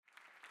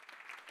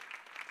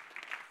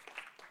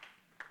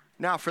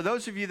Now, for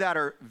those of you that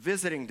are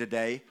visiting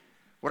today,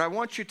 what I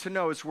want you to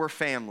know is we're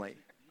family.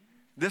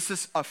 This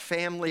is a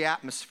family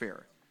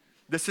atmosphere.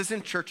 This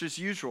isn't church as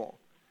usual.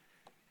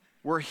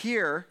 We're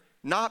here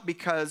not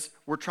because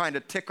we're trying to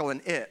tickle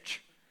an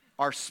itch,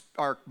 our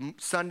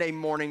Sunday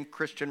morning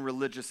Christian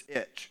religious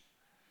itch.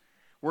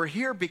 We're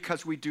here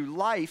because we do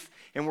life,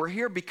 and we're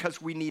here because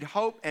we need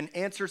hope and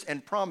answers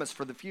and promise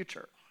for the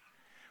future.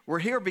 We're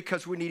here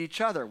because we need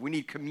each other. We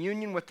need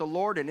communion with the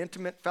Lord and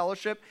intimate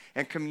fellowship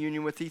and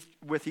communion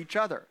with each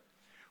other.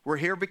 We're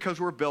here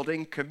because we're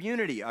building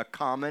community, a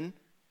common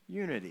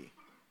unity.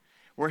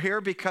 We're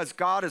here because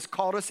God has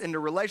called us into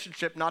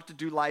relationship not to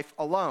do life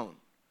alone.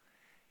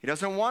 He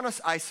doesn't want us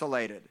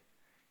isolated.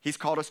 He's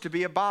called us to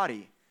be a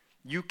body.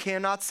 You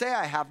cannot say,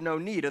 I have no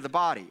need of the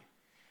body.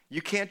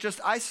 You can't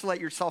just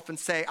isolate yourself and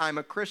say, I'm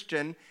a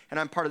Christian and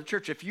I'm part of the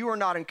church. If you are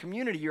not in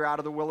community, you're out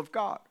of the will of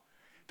God.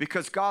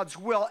 Because God's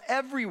will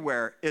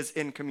everywhere is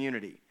in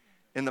community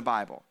in the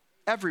Bible.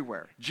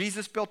 Everywhere.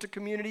 Jesus built a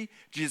community.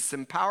 Jesus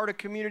empowered a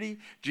community.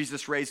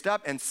 Jesus raised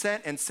up and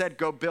sent and said,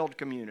 go build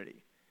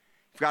community.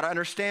 You've got to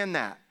understand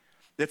that.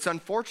 It's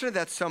unfortunate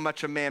that so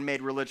much of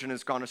man-made religion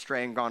has gone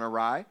astray and gone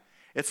awry.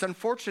 It's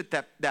unfortunate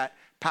that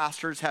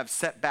pastors have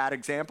set bad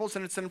examples,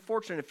 and it's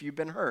unfortunate if you've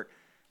been hurt.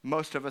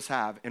 Most of us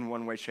have in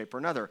one way, shape, or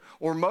another.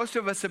 Or most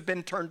of us have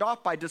been turned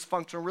off by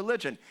dysfunctional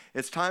religion.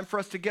 It's time for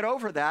us to get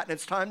over that, and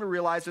it's time to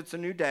realize it's a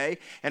new day.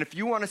 And if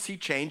you want to see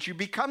change, you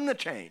become the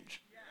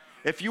change.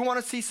 If you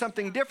want to see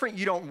something different,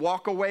 you don't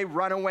walk away,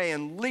 run away,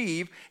 and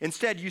leave.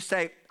 Instead, you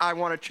say, I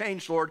want to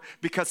change, Lord,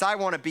 because I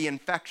want to be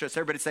infectious.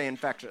 Everybody say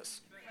infectious.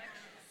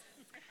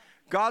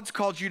 God's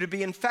called you to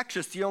be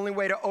infectious. The only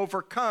way to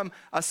overcome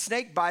a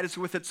snake bite is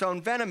with its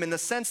own venom, in the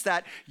sense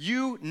that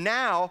you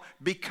now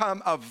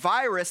become a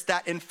virus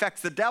that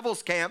infects the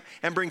devil's camp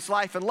and brings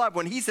life and love.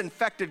 When he's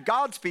infected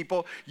God's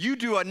people, you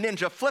do a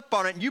ninja flip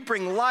on it and you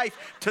bring life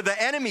to the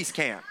enemy's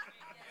camp.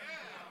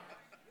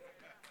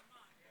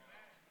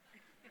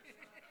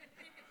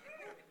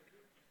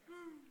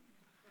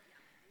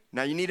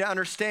 Now, you need to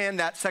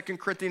understand that 2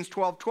 Corinthians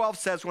 12:12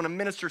 says, when a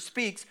minister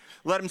speaks,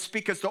 let him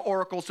speak as the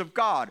oracles of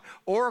God.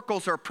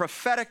 Oracles are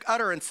prophetic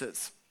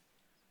utterances.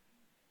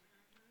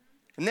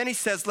 And then he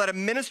says, let a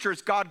minister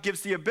as God gives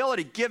the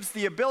ability. Gives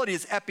the ability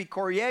is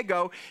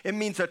epikoriego. It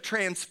means a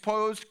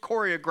transposed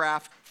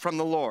choreograph from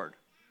the Lord.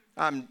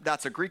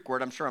 That's a Greek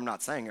word. I'm sure I'm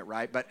not saying it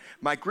right. But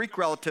my Greek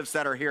relatives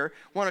that are here,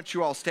 why don't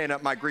you all stand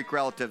up, my Greek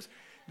relatives.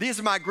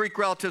 These are my Greek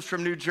relatives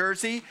from New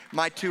Jersey,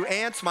 my two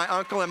aunts, my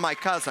uncle, and my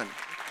cousin.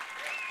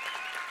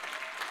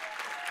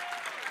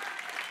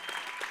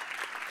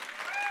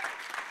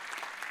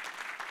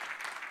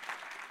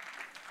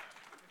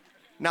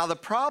 Now, the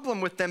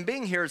problem with them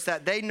being here is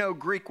that they know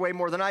Greek way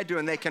more than I do,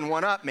 and they can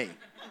one-up me.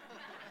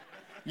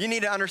 You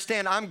need to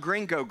understand, I'm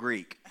gringo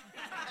Greek.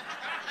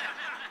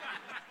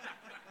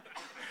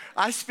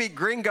 I speak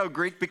gringo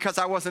Greek because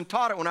I wasn't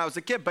taught it when I was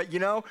a kid. But you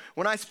know,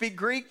 when I speak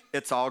Greek,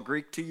 it's all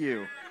Greek to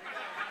you.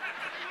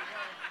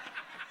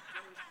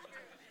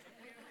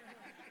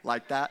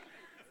 Like that?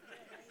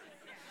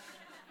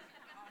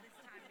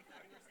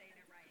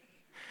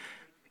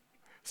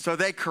 So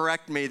they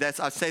correct me.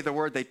 I say the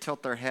word, they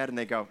tilt their head and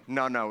they go,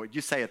 no, you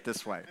say it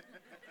this way.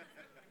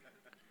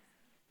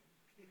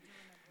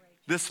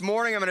 This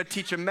morning I'm going to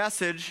teach a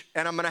message,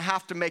 and I'm going to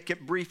have to make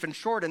it brief and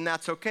short, and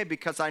that's okay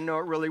because I know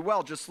it really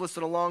well. Just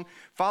listen along,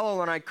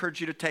 follow, and I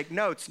encourage you to take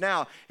notes.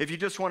 Now, if you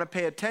just want to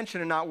pay attention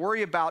and not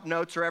worry about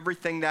notes or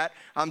everything that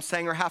I'm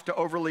saying or have to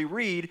overly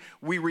read,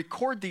 we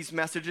record these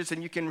messages,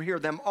 and you can hear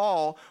them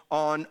all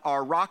on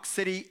our Rock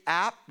City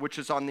app, which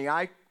is on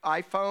the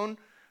iPhone,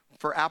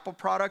 for Apple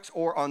products,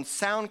 or on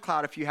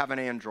SoundCloud if you have an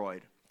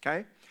Android,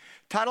 okay?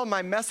 Title of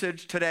my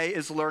message today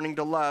is Learning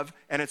to Love,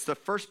 and it's the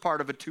first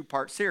part of a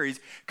two-part series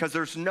because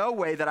there's no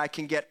way that I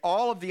can get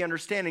all of the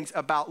understandings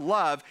about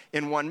love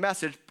in one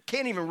message.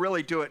 Can't even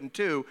really do it in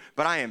two,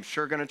 but I am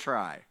sure gonna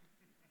try,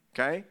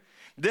 okay?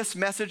 This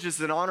message is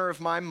in honor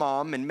of my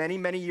mom, and many,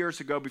 many years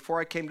ago, before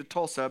I came to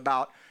Tulsa,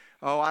 about,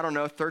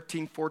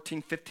 13,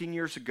 14, 15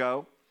 years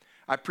ago,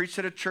 I preached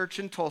at a church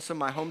in Tulsa,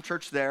 my home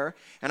church there,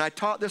 and I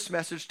taught this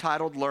message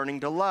titled Learning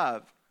to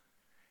Love.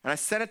 And I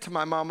sent it to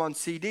my mom on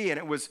CD, and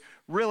it was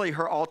really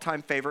her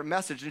all-time favorite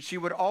message. And she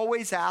would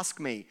always ask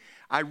me,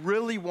 I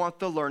really want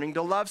the Learning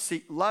to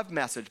Love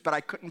message, but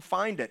I couldn't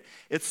find it.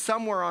 It's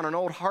somewhere on an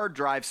old hard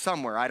drive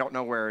somewhere. I don't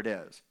know where it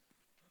is.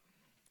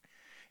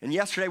 And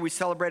yesterday we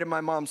celebrated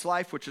my mom's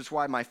life, which is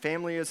why my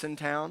family is in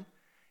town.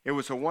 It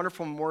was a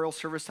wonderful memorial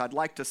service. I'd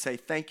like to say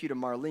thank you to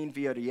Marlene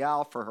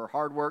Villarreal for her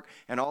hard work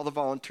and all the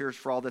volunteers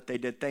for all that they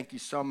did. Thank you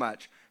so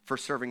much for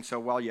serving so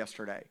well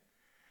yesterday.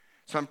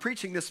 So I'm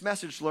preaching this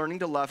message, Learning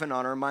to Love and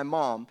Honor my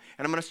mom.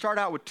 And I'm going to start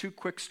out with two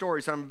quick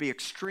stories. I'm going to be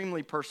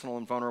extremely personal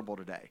and vulnerable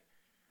today.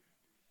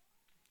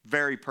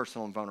 Very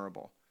personal and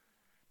vulnerable.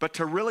 But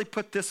to really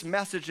put this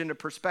message into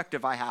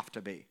perspective, I have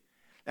to be.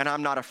 And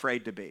I'm not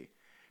afraid to be.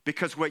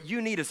 Because what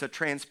you need is a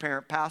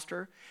transparent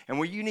pastor, and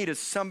what you need is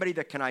somebody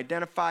that can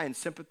identify and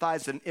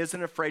sympathize and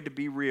isn't afraid to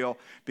be real,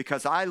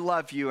 because I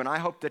love you and I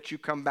hope that you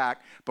come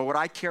back. But what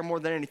I care more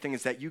than anything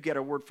is that you get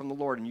a word from the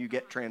Lord and you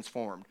get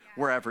transformed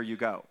wherever you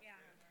go.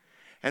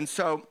 And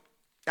so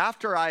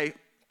after I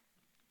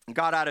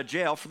got out of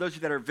jail, for those of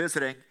you that are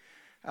visiting,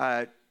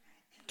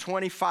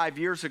 25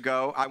 years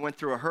ago, I went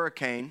through a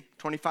hurricane,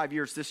 25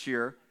 years this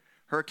year,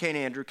 Hurricane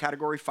Andrew,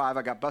 Category 5.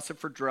 I got busted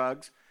for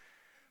drugs.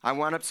 I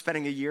wound up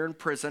spending a year in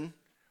prison.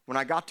 When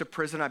I got to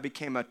prison, I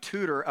became a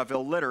tutor of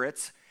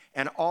illiterates,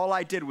 and all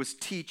I did was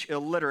teach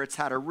illiterates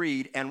how to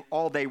read, and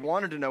all they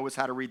wanted to know was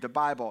how to read the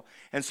Bible.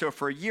 And so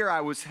for a year,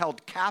 I was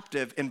held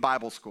captive in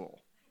Bible school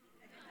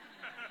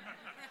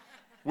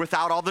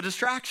without all the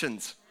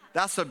distractions.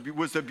 That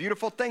was a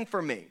beautiful thing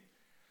for me.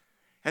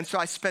 And so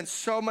I spent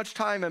so much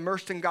time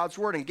immersed in God's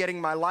word and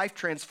getting my life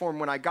transformed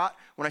when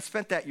I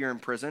spent that year in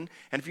prison.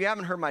 And if you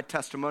haven't heard my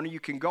testimony, you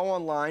can go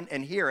online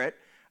and hear it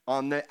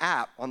on the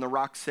app, on the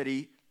Rock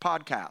City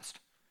podcast.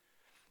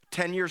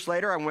 10 years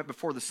later, I went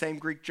before the same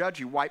Greek judge.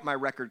 He wiped my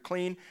record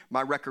clean.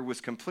 My record was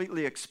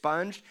completely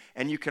expunged.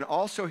 And you can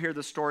also hear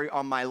the story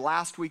on my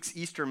last week's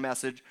Easter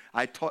message.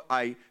 I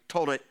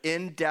told it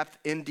in depth,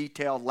 in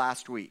detail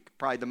last week,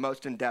 probably the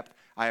most in depth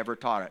I ever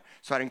taught it.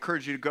 So I'd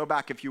encourage you to go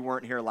back if you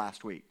weren't here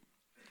last week.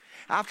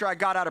 After I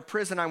got out of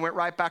prison, I went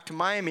right back to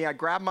Miami. I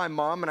grabbed my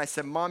mom and I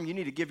said, Mom, you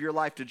need to give your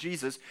life to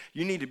Jesus.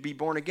 You need to be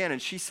born again.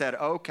 And she said,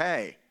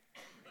 okay.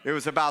 It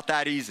was about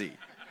that easy.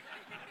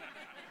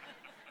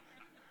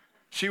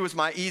 She was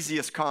my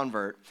easiest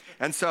convert.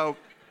 And so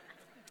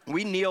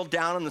we kneeled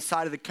down on the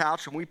side of the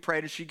couch and we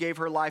prayed, and she gave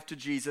her life to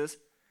Jesus.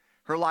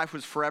 Her life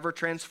was forever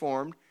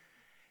transformed.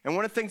 And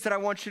one of the things that I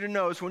want you to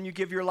know is when you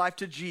give your life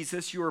to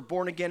Jesus, you are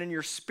born again in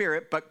your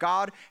spirit, but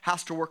God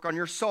has to work on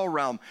your soul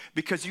realm,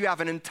 because you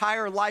have an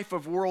entire life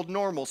of world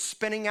normal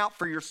spinning out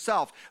for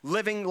yourself,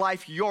 living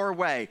life your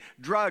way.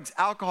 Drugs,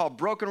 alcohol,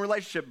 broken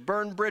relationship,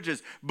 burned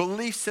bridges,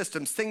 belief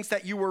systems, things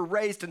that you were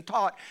raised and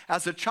taught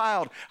as a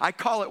child. I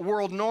call it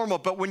world normal,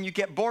 but when you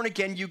get born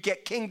again, you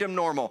get kingdom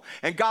normal.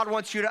 And God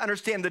wants you to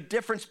understand the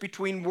difference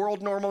between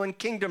world normal and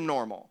kingdom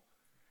normal.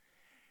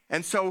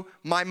 And so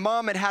my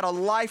mom had had a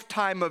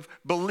lifetime of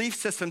belief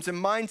systems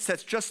and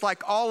mindsets just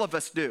like all of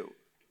us do.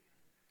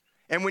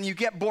 And when you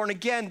get born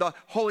again, the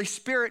Holy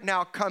Spirit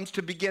now comes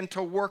to begin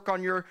to work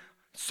on your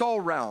soul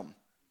realm.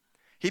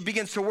 He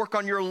begins to work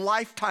on your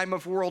lifetime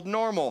of world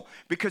normal,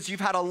 because you've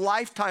had a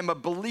lifetime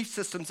of belief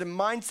systems and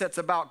mindsets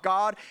about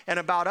God and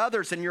about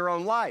others in your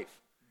own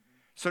life.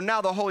 So now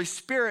the Holy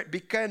Spirit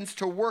begins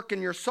to work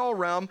in your soul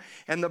realm,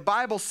 and the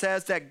Bible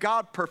says that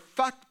God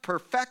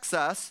perfects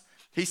us.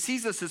 He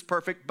sees us as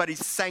perfect, but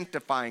he's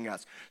sanctifying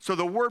us. So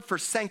the word for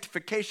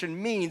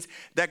sanctification means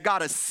that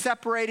God is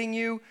separating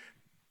you,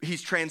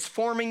 he's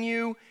transforming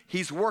you,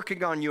 he's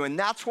working on you. And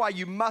that's why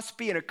you must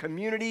be in a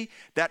community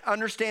that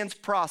understands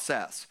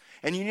process.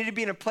 And you need to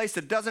be in a place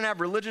that doesn't have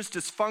religious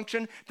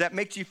dysfunction that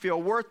makes you feel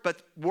worse,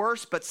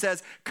 but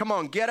says, come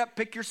on, get up,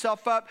 pick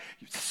yourself up,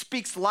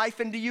 speaks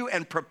life into you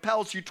and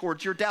propels you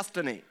towards your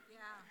destiny. Yeah.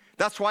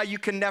 That's why you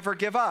can never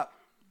give up.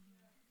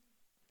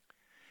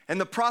 And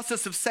the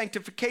process of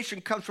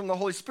sanctification comes from the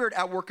Holy Spirit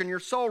at work in your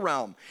soul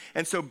realm.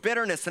 And so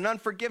bitterness and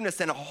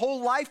unforgiveness and a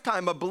whole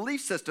lifetime of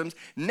belief systems,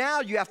 now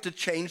you have to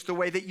change the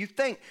way that you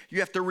think. You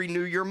have to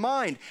renew your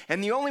mind.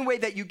 And the only way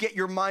that you get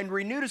your mind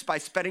renewed is by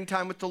spending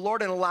time with the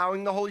Lord and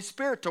allowing the Holy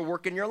Spirit to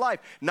work in your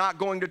life. Not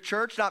going to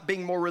church, not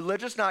being more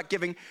religious, not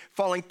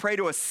falling prey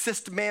to a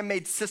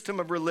man-made system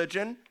of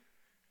religion.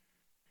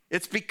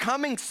 It's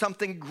becoming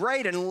something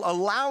great and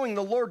allowing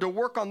the Lord to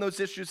work on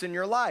those issues in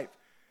your life.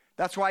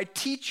 That's why I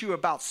teach you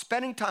about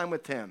spending time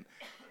with him,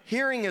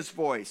 hearing his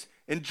voice,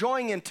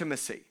 enjoying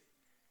intimacy,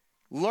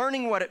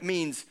 learning what it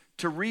means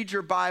to read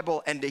your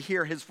Bible and to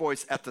hear his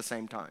voice at the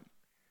same time.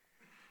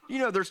 You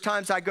know, there's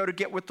times I go to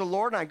get with the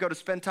Lord and I go to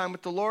spend time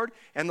with the Lord,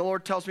 and the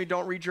Lord tells me,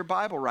 don't read your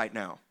Bible right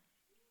now.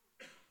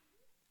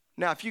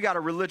 Now, if you got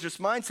a religious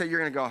mindset, you're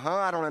going to go,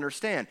 I don't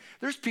understand.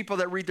 There's people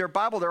that read their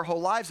Bible their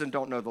whole lives and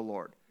don't know the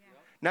Lord. Yeah.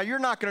 Now, you're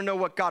not going to know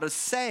what God is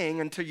saying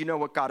until you know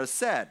what God has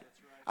said.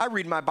 I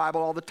read my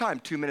Bible all the time,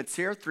 2 minutes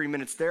here, 3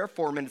 minutes there,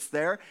 4 minutes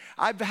there.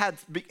 I've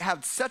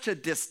had such a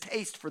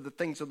distaste for the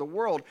things of the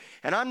world,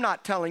 and I'm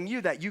not telling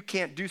you that you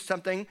can't do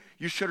something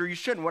you should or you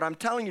shouldn't. What I'm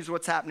telling you is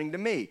what's happening to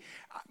me.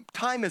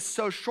 Time is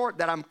so short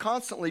that I'm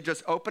constantly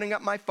just opening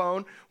up my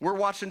phone. We're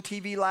watching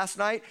TV last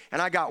night, and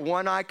I got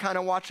one eye kind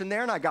of watching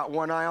there, and I got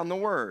one eye on the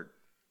Word.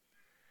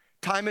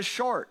 Time is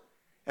short.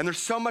 And there's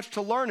so much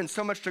to learn and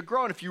so much to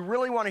grow. And if you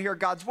really want to hear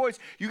God's voice,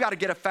 you got to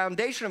get a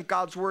foundation of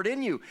God's word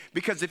in you.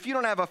 Because if you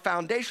don't have a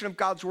foundation of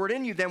God's word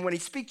in you, then when he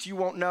speaks, you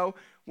won't know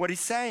what he's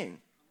saying.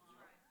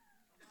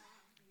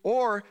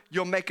 Or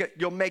you'll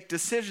make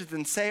decisions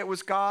and say it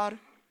was God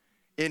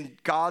in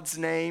God's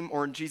name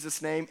or in Jesus'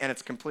 name, and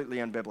it's completely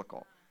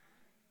unbiblical.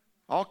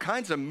 All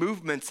kinds of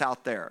movements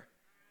out there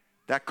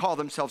that call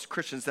themselves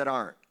Christians that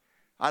aren't.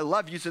 I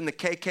love using the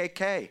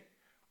KKK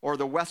or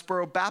the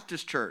Westboro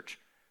Baptist Church.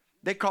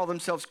 They call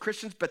themselves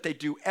Christians, but they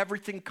do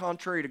everything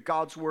contrary to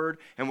God's word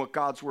and what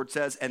God's word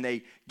says, and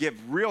they give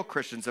real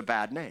Christians a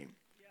bad name.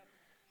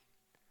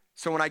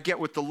 So when I get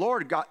with the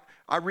Lord, God,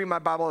 I read my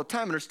Bible all the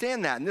time,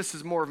 understand that, and this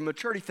is more of a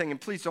maturity thing, and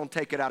please don't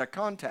take it out of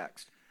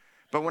context.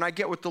 But when I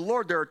get with the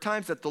Lord, there are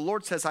times that the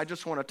Lord says, I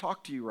just want to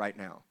talk to you right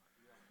now.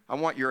 I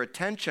want your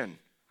attention.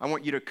 I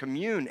want you to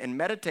commune and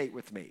meditate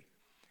with me.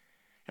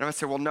 And I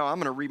say, well, no, I'm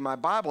going to read my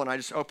Bible. And I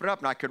just open it up,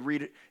 and I could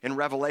read it in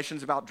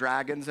Revelations about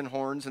dragons and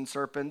horns and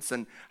serpents.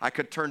 And I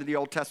could turn to the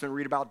Old Testament and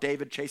read about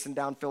David chasing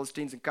down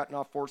Philistines and cutting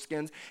off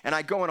foreskins. And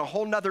I go in a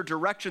whole nother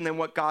direction than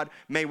what God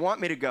may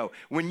want me to go.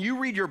 When you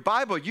read your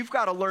Bible, you've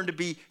got to learn to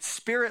be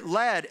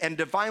Spirit-led and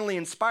divinely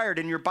inspired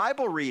in your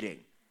Bible reading.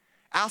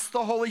 Ask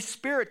the Holy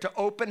Spirit to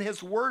open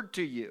his word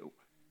to you.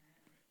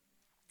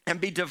 And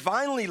be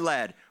divinely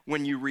led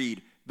when you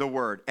read the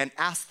word. And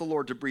ask the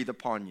Lord to breathe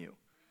upon you.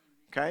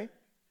 Okay?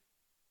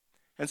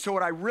 And so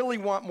what I really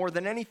want more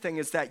than anything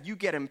is that you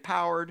get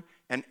empowered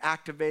and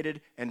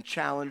activated and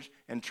challenged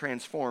and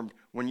transformed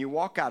when you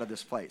walk out of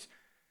this place.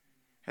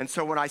 And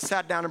so when I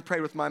sat down and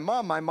prayed with my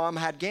mom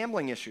had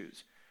gambling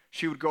issues.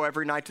 She would go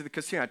every night to the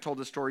casino. I told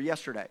the story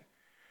yesterday.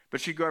 But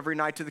she'd go every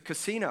night to the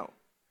casino.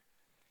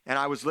 And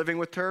I was living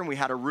with her, and we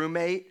had a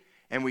roommate,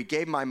 and we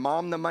gave my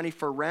mom the money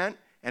for rent,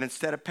 and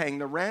instead of paying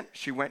the rent,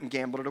 she went and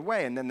gambled it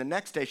away. And then the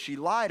next day, she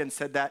lied and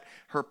said that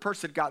her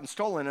purse had gotten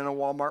stolen in a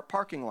Walmart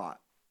parking lot.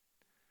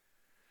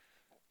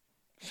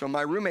 So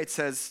my roommate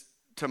says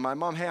to my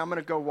mom, hey, I'm going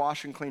to go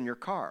wash and clean your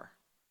car.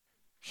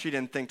 She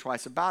didn't think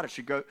twice about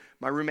it.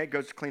 My roommate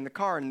goes to clean the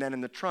car, and then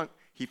in the trunk,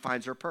 he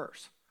finds her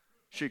purse.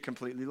 She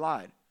completely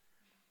lied.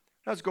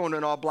 I was going to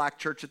an all-black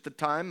church at the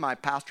time. My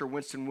pastor,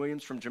 Winston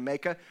Williams from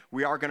Jamaica,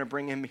 we are going to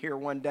bring him here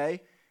one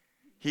day.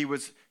 He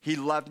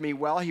loved me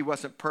well. He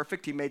wasn't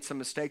perfect. He made some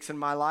mistakes in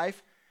my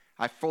life.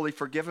 I fully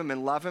forgive him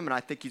and love him, and I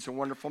think he's a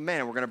wonderful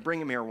man. We're going to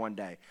bring him here one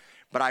day.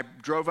 But I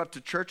drove up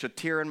to church, a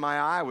tear in my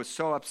eye. I was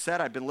so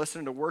upset. I'd been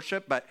listening to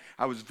worship, but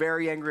I was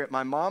very angry at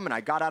my mom, and I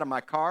got out of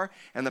my car,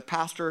 and the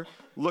pastor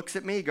looks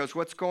at me. He goes,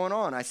 what's going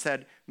on? I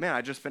said, man,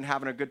 I just been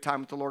having a good time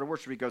with the Lord in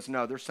worship. He goes,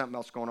 no, there's something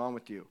else going on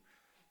with you.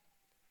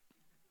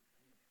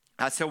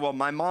 I said, well,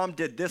 my mom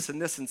did this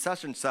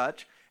and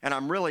such, and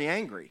I'm really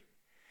angry.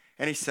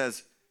 And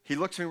he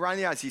looks me right in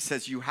the eyes. He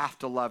says, you have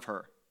to love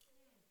her.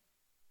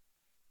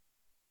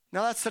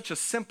 Now, that's such a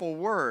simple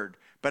word,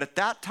 but at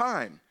that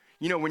time,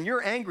 when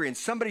you're angry and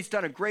somebody's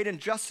done a great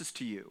injustice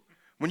to you,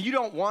 when you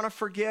don't want to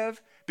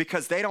forgive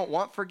because they don't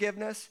want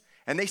forgiveness,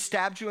 and they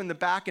stabbed you in the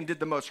back and did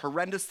the most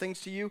horrendous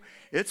things to you,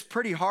 it's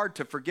pretty hard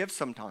to forgive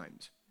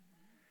sometimes.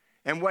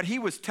 And what he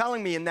was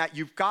telling me in that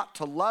you've got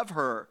to love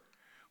her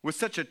was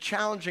such a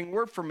challenging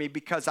word for me,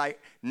 because I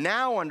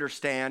now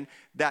understand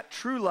that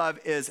true love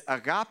is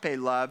agape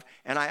love,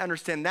 and I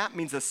understand that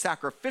means a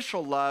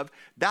sacrificial love.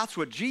 That's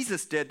what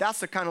Jesus did. That's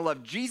the kind of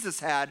love Jesus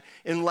had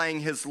in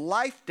laying his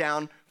life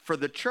down for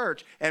the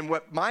church. And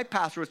what my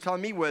pastor was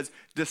telling me was,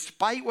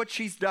 despite what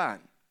she's done,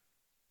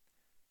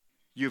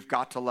 you've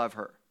got to love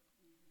her.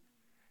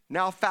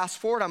 Now, fast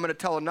forward, I'm going to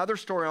tell another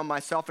story on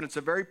myself, and it's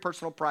a very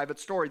personal, private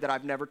story that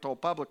I've never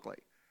told publicly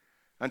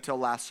until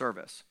last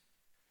service.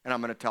 And I'm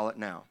going to tell it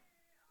now.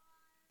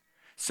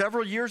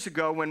 Several years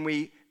ago, when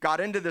we got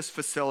into this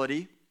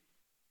facility,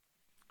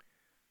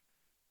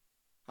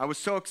 I was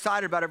so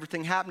excited about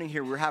everything happening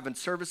here. We were having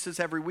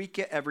services every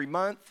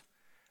month,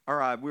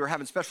 or we were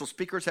having special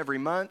speakers every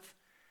month.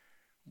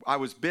 I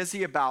was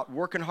busy about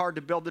working hard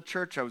to build the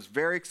church. I was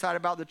very excited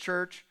about the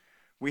church.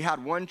 We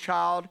had one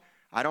child.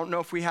 I don't know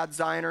if we had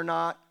Zion or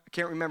not. I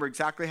can't remember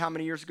exactly how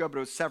many years ago, but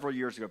it was several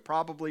years ago.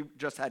 Probably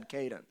just had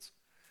Cadence.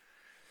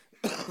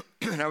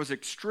 And I was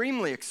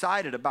extremely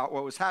excited about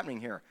what was happening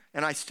here,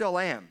 and I still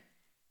am.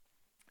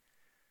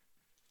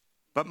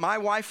 But my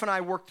wife and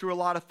I worked through a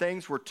lot of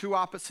things. We're two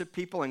opposite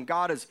people, and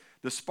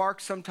the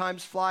sparks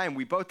sometimes fly, and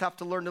we both have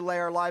to learn to lay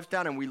our lives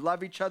down, and we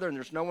love each other, and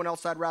there's no one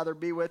else I'd rather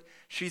be with.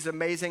 She's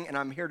amazing, and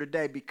I'm here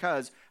today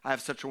because I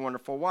have such a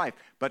wonderful wife.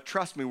 But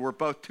trust me, we're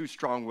both two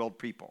strong-willed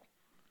people.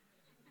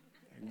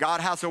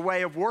 God has a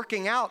way of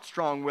working out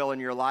strong will in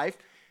your life,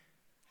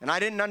 and I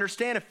didn't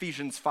understand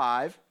Ephesians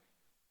 5.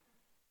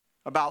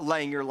 About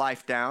laying your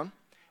life down.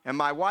 And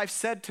my wife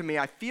said to me,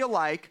 I feel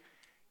like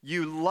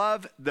you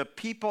love the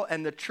people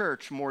and the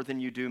church more than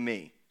you do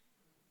me.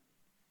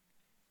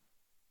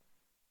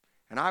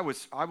 And I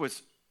was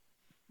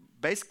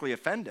basically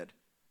offended.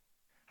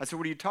 I said,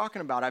 what are you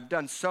talking about? I've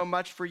done so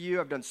much for you.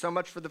 I've done so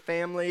much for the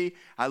family.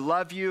 I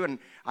love you. And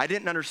I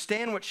didn't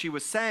understand what she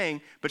was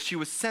saying, but she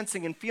was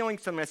sensing and feeling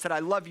something. I said,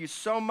 I love you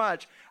so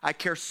much. I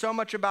care so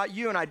much about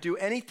you, and I'd do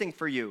anything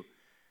for you.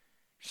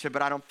 She said,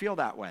 but I don't feel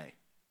that way.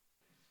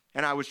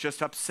 And I was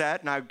just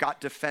upset, and I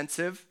got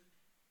defensive.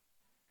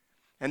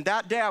 And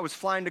that day, I was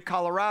flying to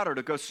Colorado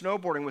to go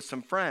snowboarding with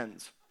some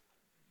friends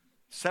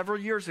several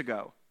years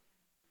ago.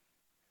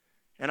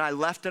 And I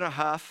left in a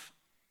huff.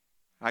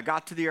 I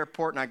got to the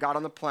airport, and I got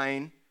on the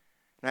plane,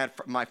 and I had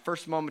my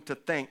first moment to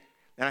think.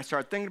 And I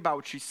started thinking about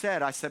what she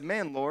said. I said,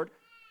 man, Lord,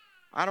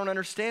 I don't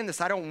understand this.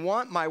 I don't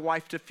want my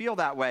wife to feel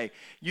that way.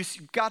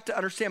 You've got to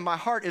understand, my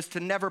heart is to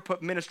never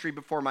put ministry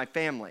before my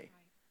family.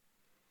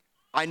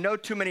 I know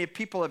too many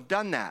people have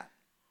done that.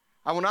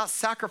 I will not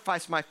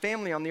sacrifice my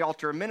family on the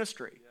altar of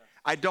ministry.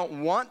 I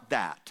don't want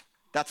that.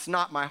 That's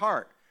not my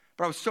heart.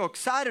 But I was so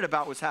excited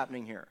about what's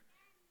happening here.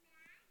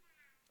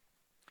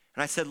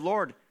 And I said,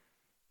 Lord,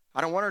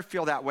 I don't want her to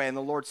feel that way. And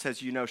the Lord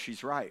says, you know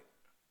she's right.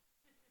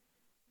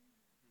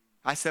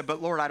 I said,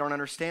 but Lord, I don't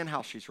understand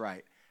how she's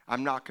right.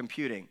 I'm not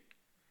computing.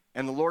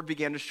 And the Lord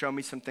began to show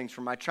me some things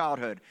from my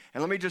childhood.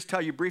 And let me just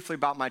tell you briefly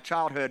about my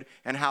childhood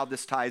and how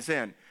this ties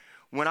in.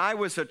 When I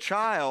was a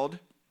child,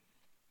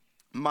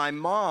 my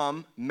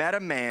mom met a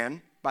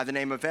man by the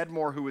name of Ed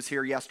Moore who was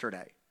here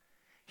yesterday.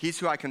 He's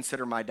who I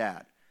consider my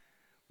dad.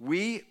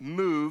 We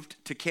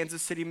moved to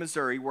Kansas City,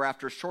 Missouri, where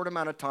after a short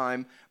amount of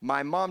time,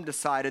 my mom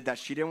decided that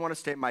she didn't want to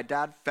stay. My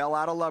dad fell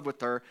out of love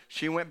with her.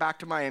 She went back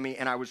to Miami,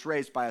 and I was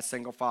raised by a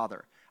single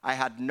father. I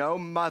had no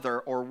mother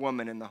or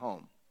woman in the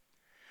home.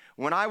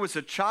 When I was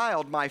a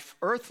child, my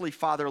earthly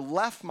father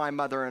left my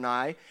mother and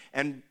I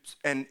and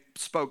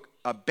spoke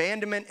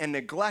abandonment and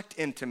neglect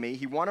into me.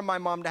 He wanted my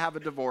mom to have a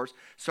divorce,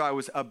 so I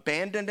was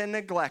abandoned and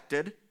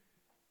neglected.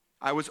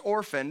 I was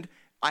orphaned.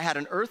 I had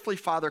an earthly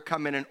father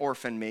come in and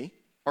orphan me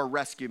or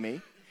rescue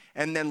me.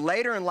 And then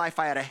later in life,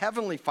 I had a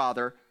heavenly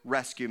father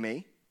rescue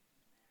me.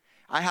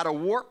 I had a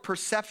warped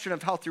perception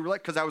of healthy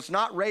relationships because I was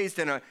not raised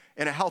in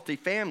a healthy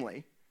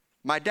family.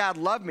 My dad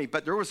loved me,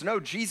 but there was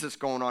no Jesus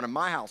going on in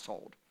my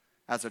household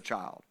as a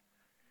child.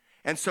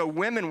 And so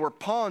women were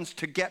pawns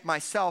to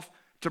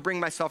bring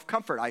myself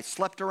comfort. I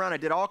slept around. I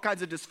did all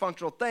kinds of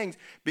dysfunctional things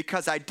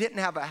because I didn't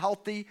have a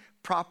healthy,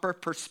 proper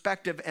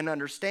perspective and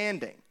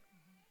understanding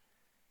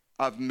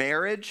of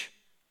marriage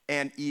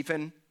and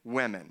even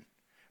women.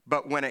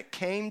 But when it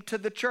came to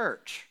the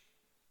church,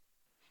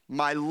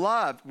 my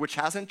love, which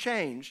hasn't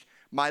changed,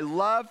 my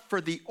love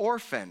for the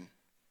orphan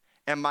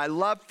and my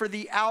love for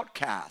the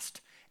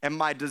outcast and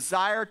my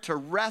desire to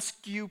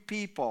rescue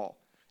people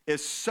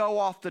is so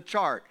off the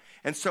chart.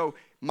 And so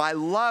my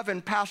love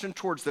and passion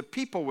towards the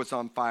people was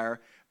on fire,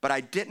 but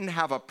I didn't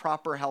have a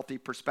proper, healthy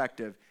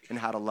perspective in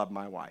how to love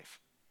my wife.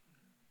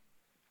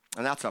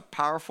 And that's a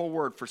powerful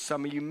word for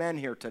some of you men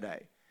here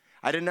today.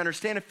 I didn't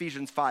understand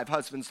Ephesians 5,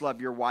 husbands,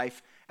 love your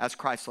wife as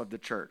Christ loved the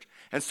church.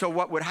 And so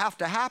what would have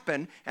to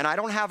happen, and I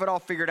don't have it all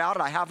figured out,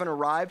 I haven't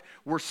arrived,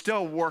 we're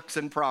still works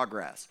in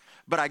progress.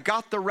 But I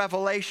got the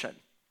revelation.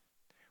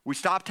 We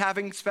stopped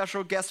having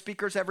special guest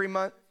speakers every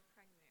month.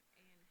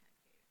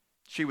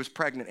 She was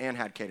pregnant and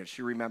had Cadence.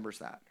 She remembers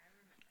that.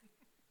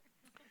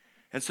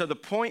 And so the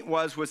point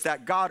was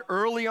that God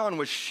early on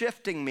was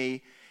shifting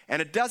me,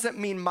 and it doesn't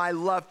mean my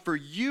love for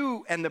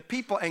you and the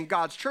people and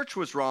God's church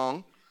was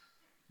wrong.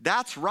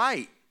 That's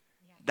right.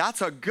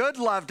 That's a good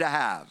love to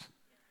have,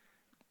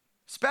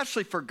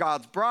 especially for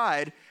God's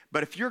bride.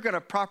 But if you're going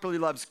to properly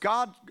love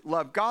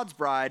God's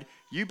bride,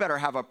 you better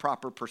have a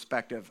proper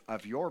perspective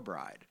of your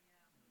bride.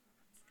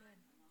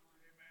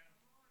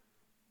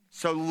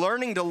 So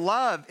learning to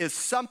love is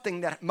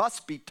something that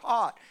must be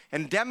taught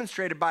and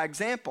demonstrated by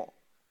example.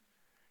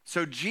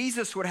 So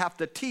Jesus would have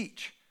to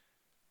teach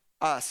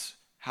us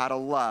how to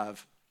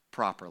love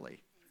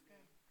properly.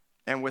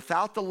 And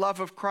without the love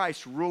of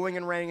Christ ruling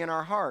and reigning in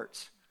our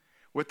hearts,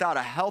 without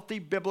a healthy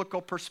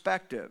biblical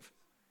perspective,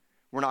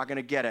 we're not going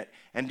to get it.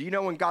 And do you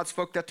know when God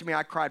spoke that to me,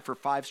 I cried for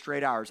 5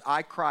 straight hours.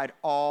 I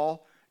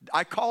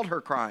called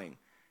her crying,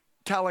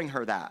 telling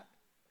her that.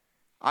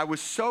 I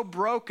was so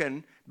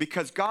broken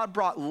because God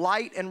brought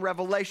light and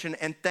revelation,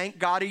 and thank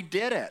God he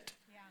did it.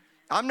 Yeah.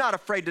 I'm not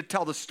afraid to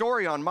tell the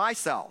story on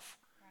myself,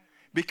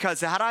 because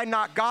had I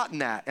not gotten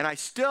that, and I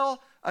still,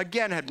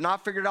 again, had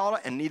not figured it all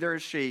out, and neither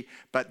has she,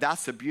 but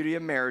that's the beauty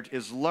of marriage,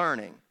 is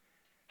learning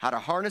how to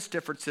harness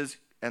differences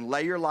and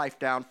lay your life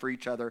down for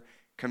each other,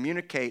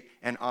 communicate,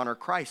 and honor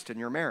Christ in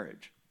your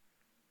marriage.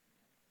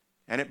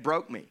 And it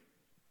broke me.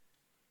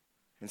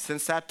 And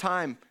since that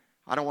time,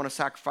 I don't want to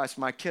sacrifice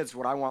my kids.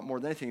 What I want more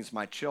than anything is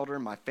my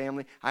children, my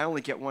family. I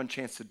only get one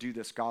chance to do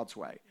this God's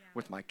way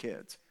with my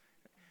kids.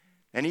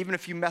 And even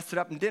if you messed it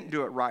up and didn't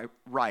do it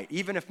right,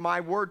 even if my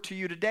word to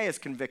you today is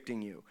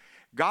convicting you,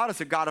 God is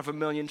a God of a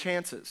million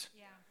chances.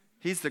 Yeah.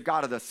 He's the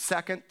God of the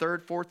 2nd,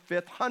 3rd, 4th,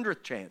 5th,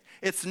 100th chance.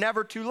 It's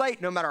never too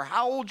late, no matter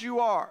how old you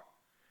are.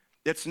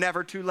 It's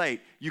never too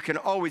late. You can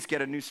always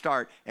get a new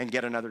start and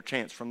get another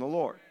chance from the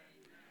Lord.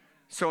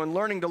 So in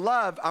learning to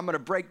love, I'm going to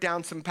break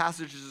down some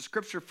passages of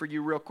scripture for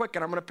you real quick,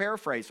 and I'm going to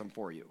paraphrase them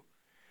for you.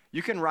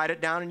 You can write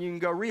it down and you can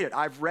go read it.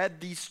 I've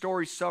read these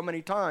stories so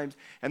many times,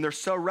 and they're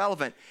so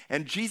relevant.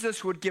 And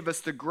Jesus would give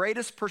us the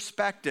greatest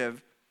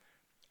perspective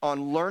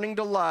on learning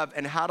to love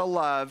and how to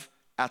love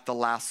at the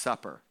Last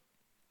Supper.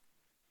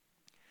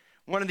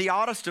 One of the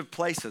oddest of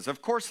places,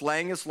 of course,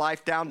 laying his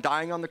life down,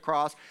 dying on the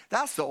cross,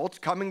 that's the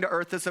coming to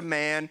earth as a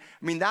man.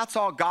 I mean, that's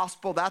all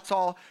gospel. That's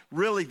all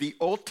really the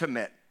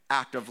ultimate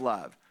act of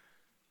love.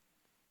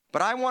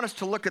 But I want us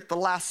to look at the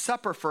Last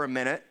Supper for a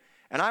minute,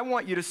 and I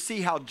want you to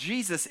see how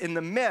Jesus, in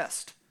the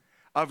midst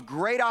of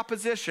great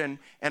opposition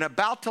and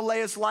about to lay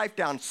his life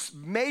down,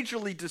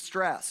 majorly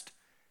distressed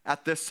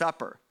at this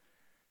supper,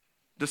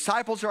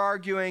 Disciples are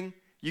arguing.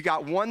 You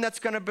got one that's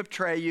going to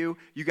betray you.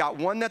 You got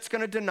one that's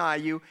going to deny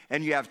you.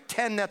 And you have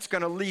 10 that's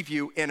going to leave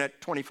you in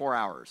 24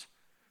 hours.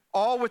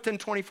 All within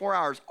 24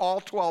 hours,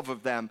 all 12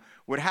 of them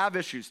would have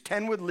issues.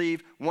 10 would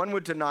leave, one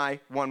would deny,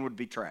 one would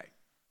betray.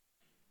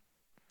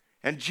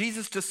 And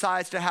Jesus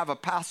decides to have a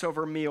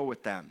Passover meal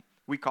with them.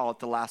 We call it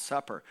the Last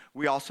Supper.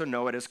 We also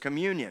know it as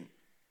communion.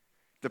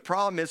 The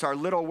problem is our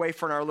little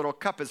wafer and our little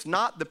cup is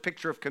not the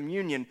picture of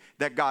communion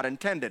that God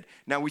intended.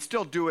 Now, we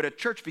still do it at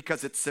church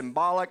because it's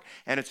symbolic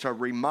and it's a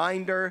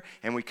reminder,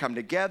 and we come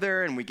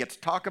together and we get to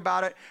talk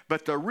about it.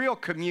 But the real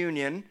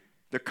communion,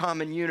 the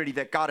common unity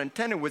that God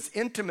intended, was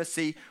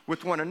intimacy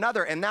with one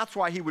another. And that's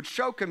why he would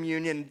show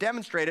communion and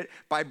demonstrate it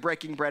by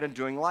breaking bread and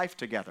doing life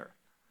together.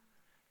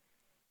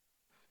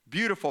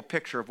 Beautiful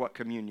picture of what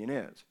communion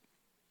is.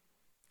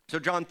 So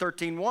John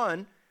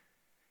 13:1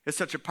 is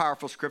such a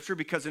powerful scripture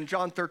because in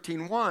John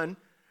 13:1,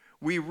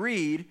 we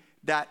read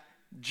that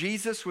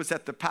Jesus was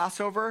at the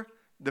Passover.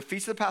 The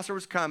feast of the Passover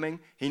was coming.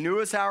 He knew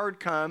his hour had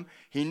come.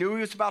 He knew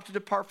he was about to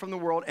depart from the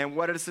world. And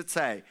what does it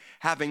say?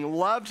 Having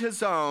loved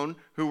his own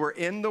who were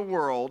in the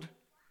world,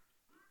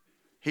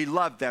 he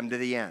loved them to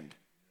the end.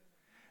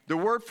 The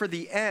word for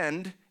the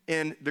end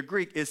in the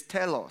Greek is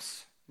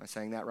telos. Am I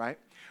saying that right?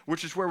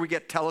 Which is where we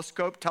get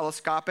telescope,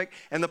 telescopic.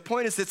 And the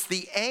point is, it's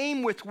the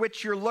aim with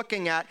which you're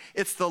looking at.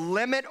 It's the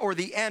limit or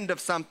the end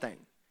of something.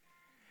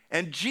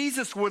 And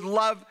Jesus would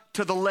love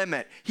to the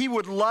limit. He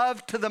would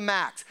love to the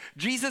max.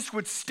 Jesus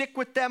would stick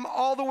with them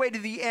all the way to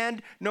the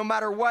end, no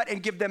matter what,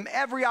 and give them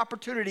every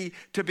opportunity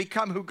to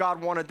become who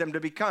God wanted them to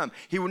become.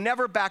 He would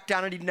never back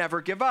down and he'd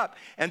never give up.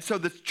 And so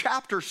the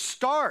chapter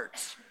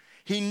starts.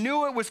 He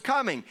knew it was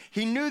coming.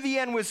 He knew the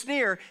end was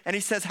near. And he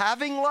says,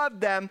 having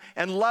loved them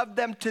and loved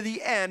them to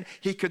the end,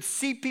 he could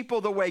see people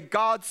the way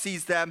God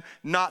sees them,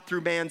 not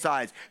through man's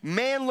eyes.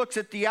 Man looks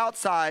at the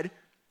outside,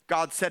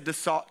 God said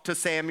to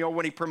Samuel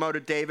when he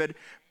promoted David.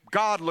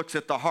 God looks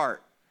at the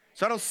heart.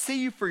 So I don't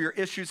see you for your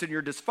issues and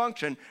your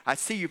dysfunction. I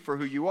see you for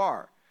who you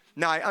are.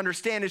 Now, I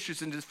understand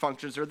issues and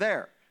dysfunctions are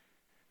there.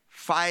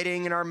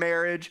 Fighting in our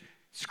marriage,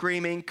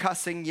 screaming,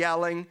 cussing,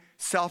 yelling,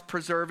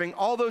 self-preserving,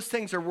 all those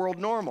things are world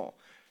normal.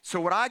 So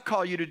what I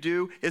call you to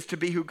do is to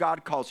be who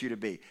God calls you to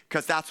be,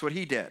 because that's what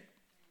he did.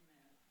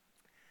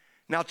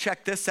 Now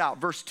check this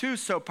out. Verse 2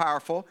 is so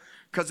powerful,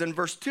 because in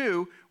verse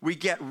 2, we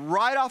get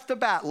right off the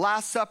bat,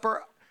 Last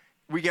Supper,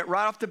 we get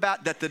right off the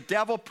bat that the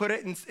devil put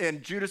it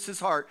in Judas's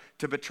heart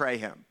to betray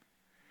him.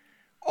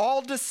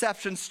 All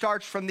deception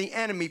starts from the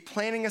enemy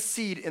planting a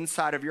seed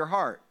inside of your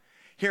heart.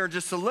 Here in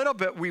just a little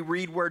bit, we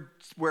read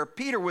where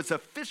Peter was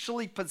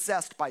officially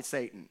possessed by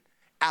Satan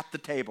at the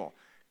table.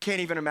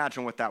 Can't even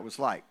imagine what that was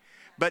like.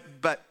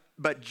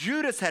 But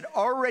Judas had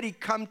already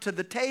come to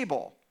the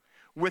table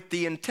with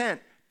the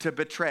intent to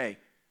betray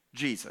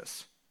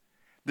Jesus.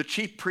 The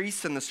chief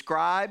priests and the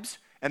scribes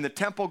and the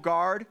temple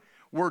guard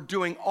were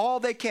doing all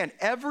they can.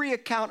 Every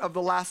account of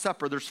the Last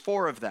Supper, there's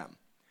 4 of them.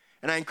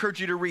 And I encourage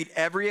you to read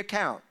every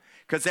account,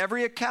 because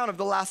every account of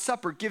the Last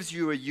Supper gives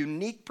you a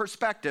unique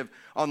perspective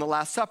on the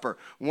Last Supper.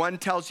 One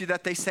tells you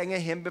that they sang a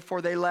hymn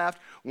before they left.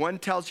 One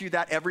tells you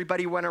that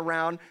everybody went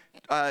around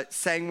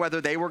saying whether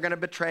they were going to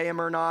betray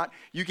him or not.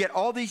 You get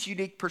all these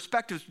unique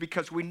perspectives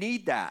because we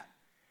need that.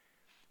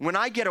 When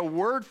I get a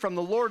word from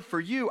the Lord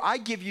for you,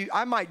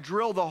 I might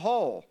drill the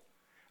hole.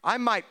 I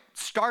might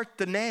start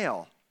the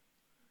nail.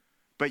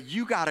 But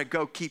you got to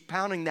go keep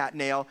pounding that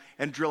nail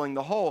and drilling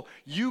the hole.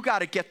 You got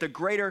to get the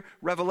greater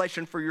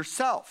revelation for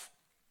yourself.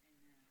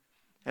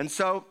 And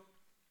so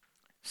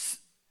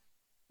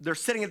they're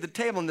sitting at the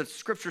table, and the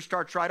scripture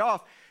starts right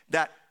off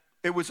that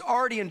it was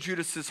already in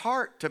Judas's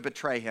heart to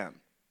betray him.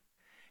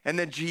 And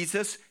then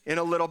Jesus, in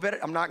a little bit,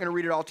 I'm not going to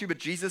read it all to you, but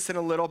Jesus in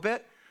a little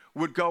bit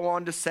would go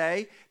on to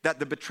say that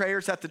the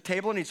betrayer's at the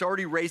table and he's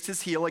already raised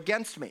his heel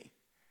against me.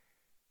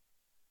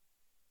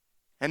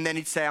 And then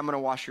he'd say, I'm going to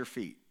wash your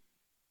feet.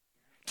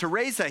 To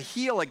raise a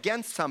heel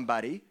against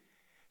somebody,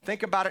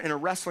 think about it in a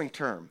wrestling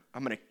term.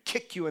 I'm going to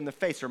kick you in the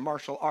face, or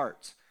martial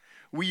arts.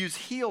 We use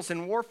heels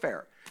in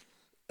warfare.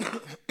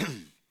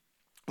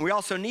 We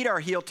also need our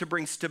heel to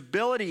bring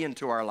stability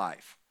into our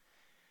life.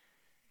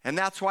 And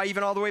that's why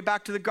even all the way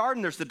back to the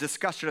garden, there's the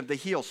discussion of the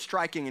heel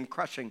striking and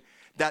crushing,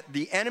 that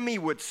the enemy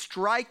would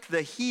strike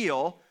the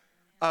heel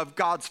of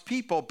God's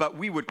people, but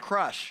we would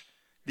crush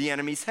the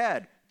enemy's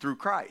head through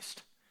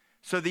Christ.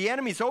 So the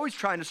enemy's always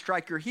trying to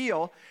strike your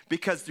heel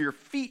because your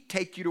feet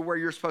take you to where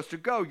you're supposed to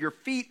go. Your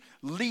feet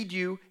lead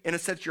you, in a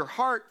sense, your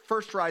heart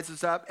first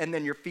rises up and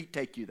then your feet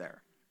take you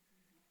there.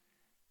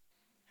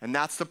 And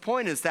that's the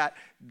point, is that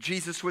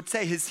Jesus would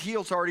say, his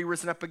heel's already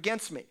risen up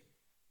against me.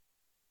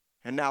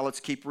 And now let's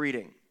keep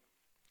reading.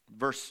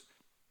 Verse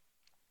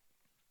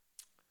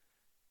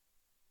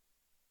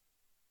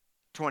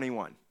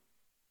 21.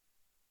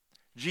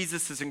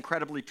 Jesus is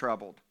incredibly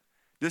troubled.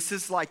 This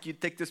is like,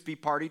 you'd think this be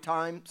party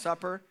time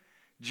supper.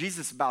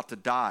 Jesus is about to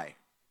die.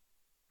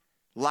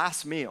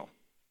 Last meal,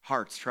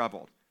 heart's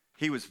troubled.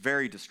 He was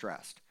very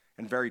distressed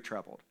and very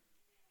troubled.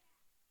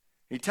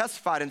 He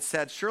testified and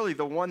said, surely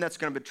the one that's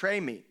going to betray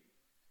me,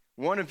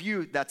 one of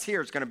you that's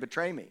here is going to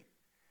betray me.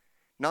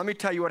 Now let me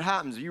tell you what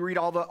happens. You read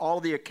all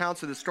the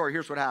accounts of the story,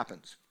 here's what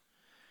happens.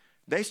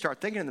 They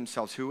start thinking to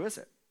themselves, who is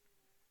it?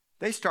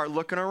 They start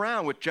looking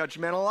around with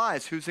judgmental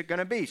eyes. Who's it going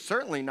to be?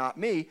 Certainly not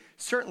me.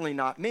 Certainly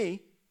not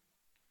me.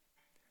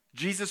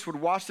 Jesus would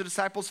wash the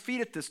disciples'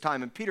 feet at this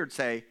time, and Peter would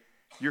say,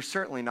 you're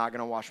certainly not going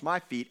to wash my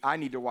feet. I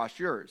need to wash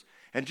yours.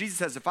 And Jesus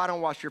says, if I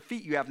don't wash your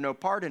feet, you have no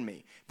part in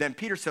me. Then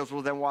Peter says,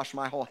 well, then wash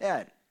my whole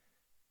head.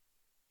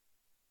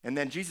 And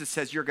then Jesus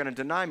says, you're going to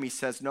deny me. He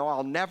says, no,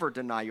 I'll never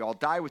deny you. I'll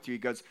die with you. He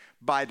goes,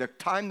 by the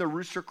time the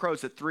rooster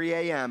crows at 3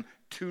 a.m.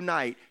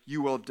 tonight,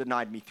 you will have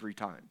denied me 3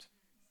 times.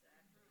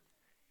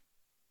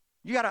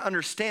 You got to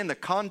understand the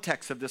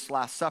context of this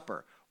Last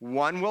Supper.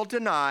 1 will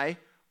deny,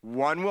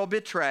 1 will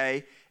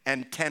betray,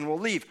 and 10 will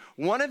leave.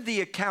 One of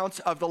the accounts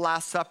of the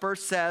Last Supper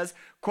says,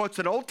 quotes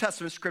an Old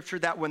Testament scripture,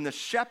 that when the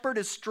shepherd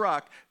is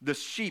struck, the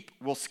sheep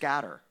will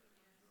scatter.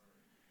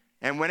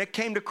 And when it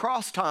came to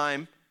cross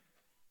time,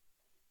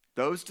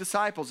 those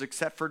disciples,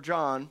 except for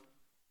John,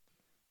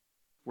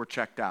 were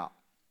checked out.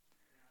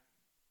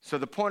 So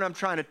the point I'm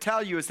trying to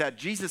tell you is that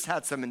Jesus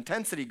had some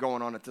intensity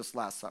going on at this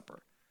Last Supper.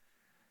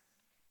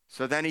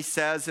 So then he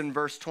says in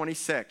verse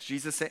 26,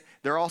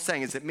 they're all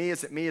saying, is it me,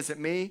 is it me, is it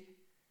me?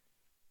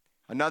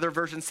 Another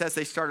version says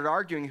they started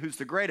arguing who's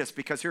the greatest,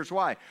 because here's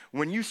why.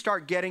 When you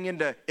start getting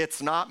into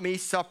it's not me,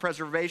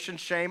 self-preservation,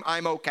 shame,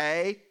 I'm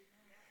okay,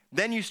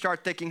 then you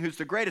start thinking who's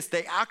the greatest.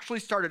 They actually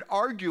started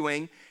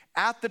arguing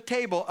at the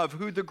table of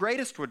who the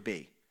greatest would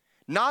be.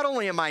 Not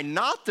only am I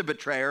not the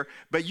betrayer,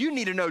 but you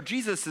need to know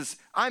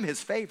I'm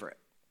his favorite.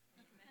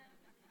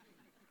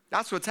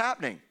 That's what's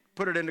happening.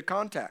 Put it into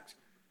context.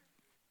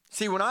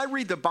 See, when I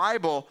read the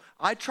Bible,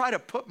 I try to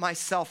put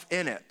myself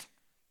in it.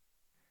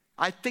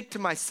 I think to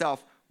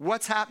myself,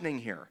 what's happening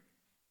here?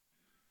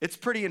 It's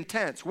pretty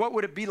intense. What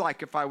would it be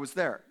like if I was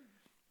there?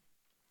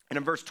 And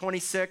in verse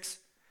 26,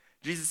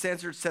 Jesus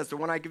answered, says, the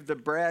one I give the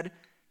bread,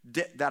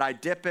 that I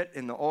dip it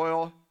in the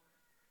oil,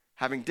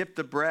 having dipped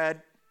the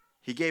bread,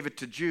 he gave it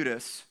to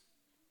Judas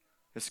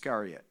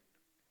Iscariot.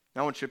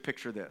 Now I want you to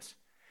picture this.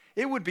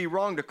 It would be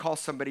wrong to call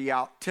somebody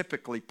out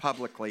typically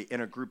publicly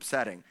in a group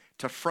setting,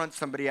 to front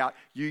somebody out.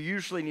 You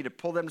usually need to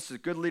pull them. This is a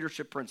good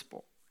leadership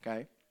principle,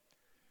 okay?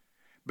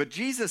 But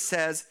Jesus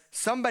says,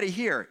 somebody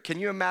here, can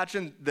you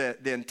imagine the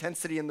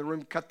intensity in the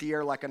room, cut the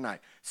air like a knife?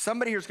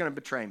 Somebody here is going to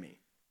betray me.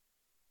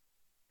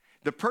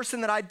 The person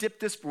that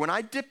when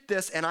I dip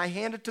this and I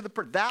hand it to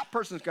that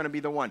person is going to be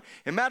the one.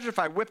 Imagine if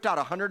I whipped out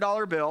a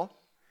 $100 bill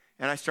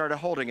and I started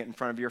holding it in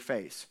front of your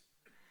face.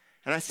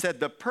 And I said,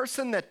 the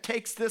person that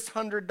takes this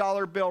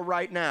 $100 bill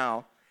right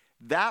now,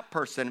 that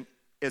person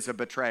is a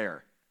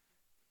betrayer.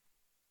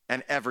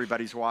 And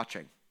everybody's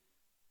watching.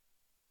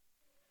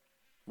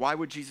 Why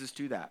would Jesus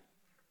do that?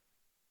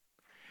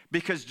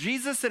 Because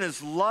Jesus in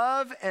his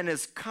love and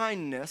his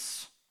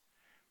kindness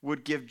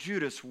would give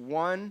Judas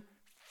one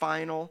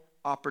final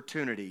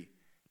opportunity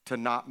to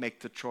not make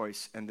the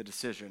choice and the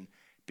decision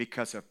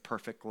because of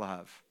perfect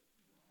love.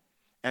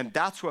 And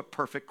that's what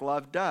perfect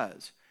love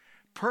does.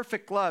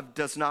 Perfect love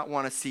does not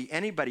want to see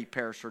anybody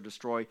perish or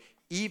destroy,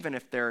 even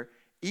if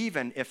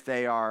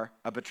they are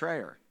a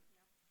betrayer.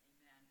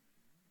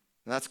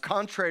 And that's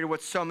contrary to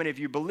what so many of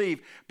you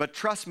believe, but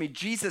trust me,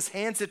 Jesus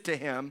hands it to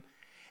him,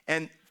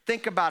 and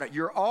think about it.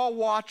 You're all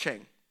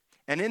watching,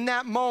 and in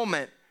that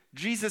moment,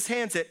 Jesus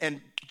hands it,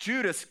 and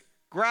Judas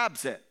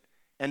grabs it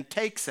and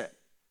takes it.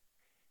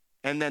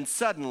 And then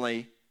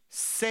suddenly,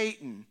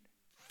 Satan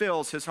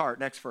fills his heart.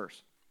 Next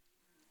verse.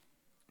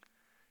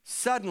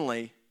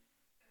 Suddenly,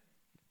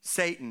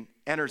 Satan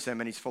enters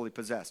him, and he's fully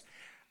possessed.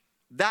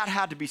 That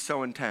had to be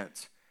so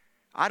intense.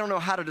 I don't know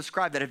how to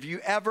describe that. Have you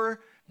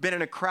ever been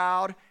in a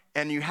crowd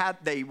and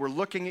they were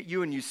looking at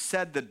you and you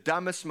said the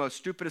dumbest, most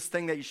stupidest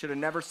thing that you should have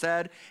never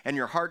said and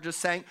your heart just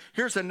sank?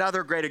 Here's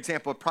another great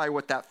example of probably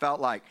what that felt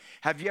like.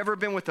 Have you ever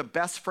been with a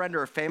best friend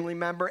or a family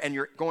member and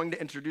you're going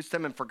to introduce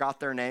them and forgot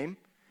their name?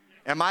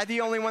 Am I the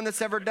only one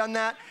that's ever done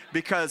that?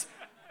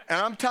 And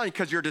I'm telling you,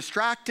 because you're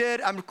distracted.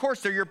 Of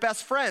course, they're your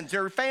best friends,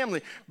 they're your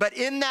family. But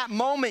in that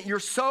moment, you're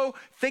so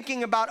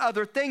thinking about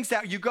other things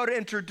that you go to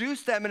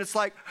introduce them and it's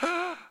like,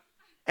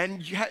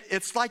 and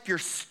it's like your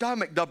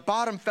stomach, the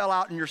bottom fell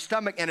out in your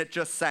stomach and it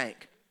just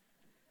sank.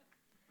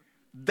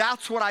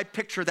 That's what I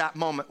picture that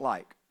moment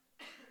like.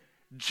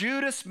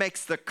 Judas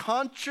makes the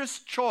conscious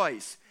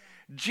choice.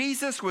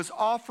 Jesus was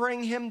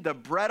offering him the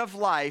bread of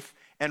life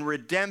and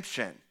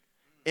redemption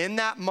in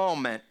that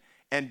moment,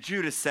 and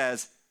Judas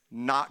says,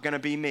 not going to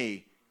be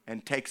me,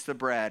 and takes the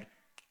bread.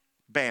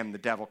 Bam, the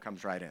devil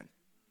comes right in.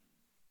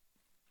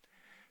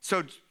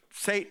 So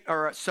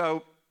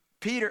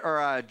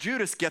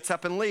Judas gets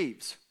up and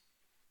leaves.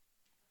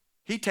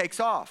 He takes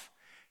off.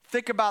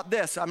 Think about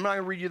this. I'm not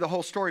going to read you the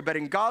whole story, but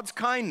in God's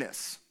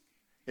kindness,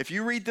 if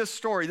you read this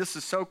story, this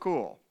is so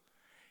cool.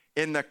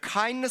 In the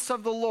kindness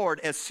of the Lord,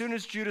 as soon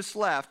as Judas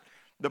left,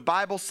 the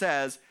Bible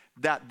says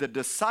that the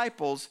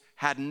disciples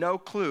had no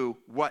clue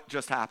what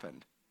just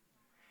happened.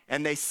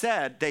 And they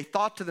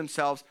thought to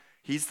themselves,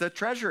 he's the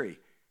treasury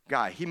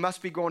guy. He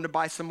must be going to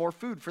buy some more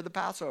food for the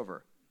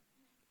Passover.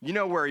 You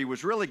know where he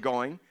was really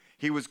going?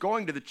 He was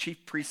going to the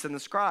chief priests and the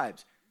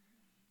scribes.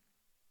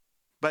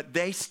 But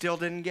they still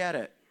didn't get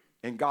it.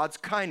 In God's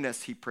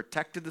kindness, he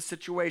protected the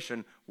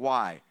situation.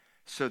 Why?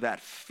 So that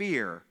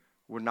fear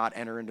would not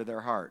enter into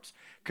their hearts.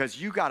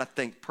 Because you got to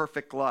think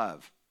perfect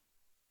love.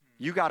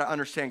 You got to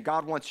understand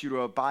God wants you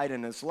to abide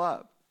in his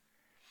love.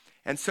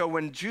 And so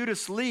when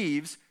Judas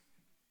leaves,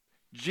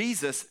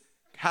 Jesus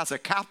has a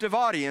captive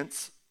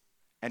audience,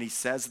 and he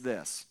says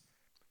this.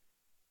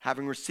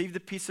 Having received the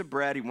piece of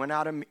bread, he went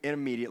out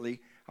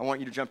immediately. I want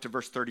you to jump to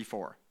verse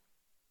 34.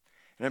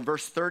 And in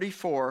verse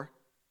 34,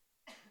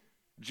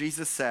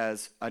 Jesus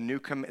says,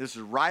 this is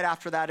right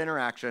after that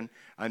interaction,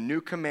 a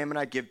new commandment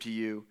I give to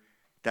you,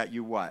 that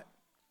you what?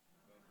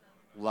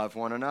 Love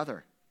one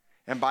another.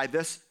 And by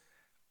this,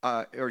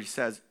 or he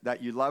says,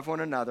 that you love one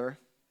another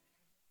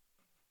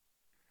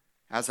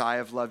as I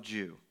have loved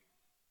you.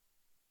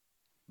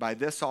 By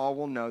this all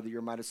will know that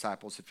you're my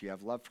disciples if you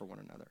have love for one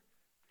another.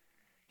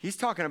 He's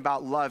talking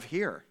about love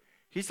here.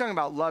 He's talking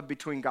about love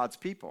between God's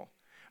people.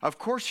 Of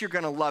course you're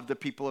going to love the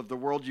people of the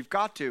world. You've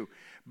got to.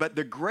 But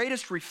the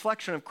greatest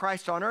reflection of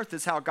Christ on earth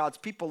is how God's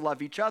people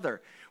love each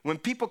other. When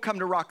people come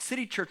to Rock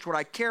City Church, what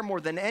I care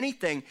more than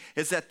anything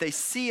is that they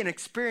see and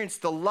experience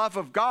the love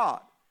of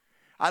God.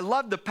 I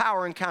love the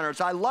power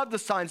encounters. I love the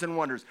signs and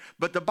wonders.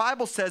 But the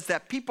Bible says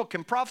that people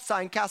can prophesy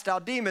and cast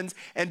out demons,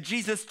 and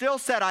Jesus still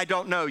said, I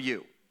don't know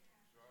you.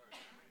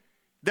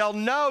 They'll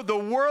know, the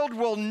world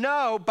will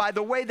know by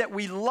the way that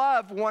we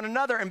love one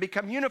another and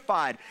become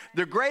unified.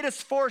 The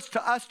greatest force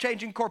to us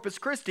changing Corpus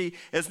Christi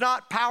is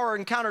not power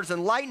encounters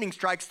and lightning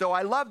strikes, though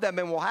I love them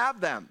and will have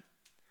them.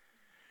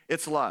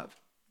 It's love.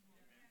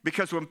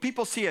 Because when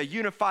people see a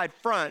unified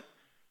front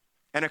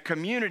and a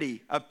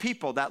community of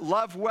people that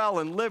love well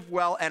and live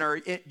well and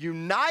are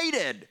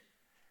united,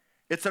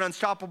 it's an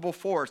unstoppable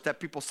force that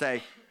people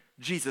say,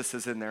 Jesus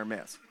is in their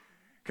midst.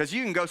 Because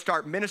you can go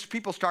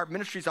people start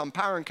ministries on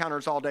power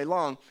encounters all day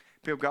long.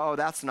 People go, oh,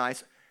 that's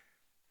nice.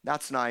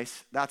 That's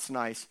nice. That's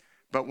nice.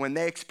 But when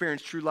they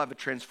experience true love, it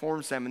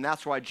transforms them. And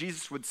that's why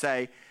Jesus would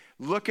say,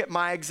 look at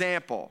my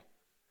example.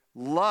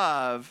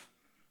 Love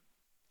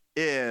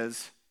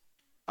is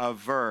a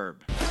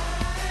verb.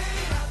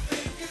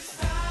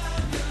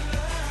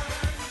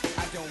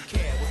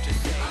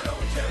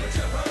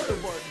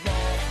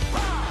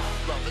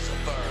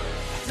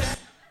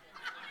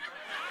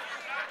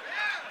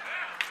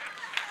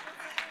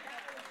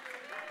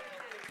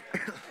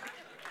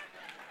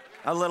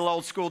 A little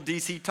old school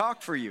DC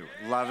talk for you.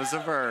 Love is a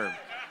verb.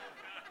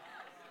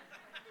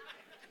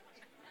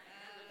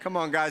 Come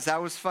on, guys, that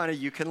was funny.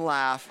 You can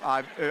laugh.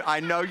 I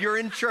know you're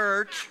in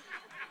church.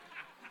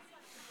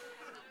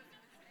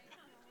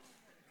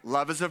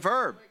 Love is a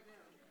verb.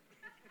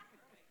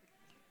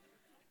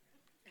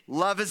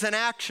 Love is an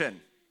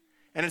action.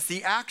 And it's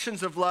the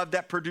actions of love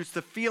that produce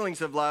the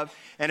feelings of love.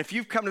 And if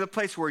you've come to the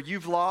place where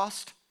you've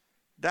lost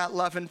that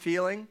love and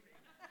feeling,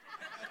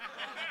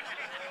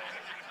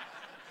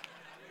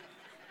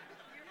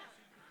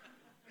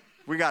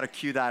 we got to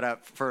cue that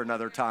up for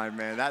another time,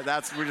 man.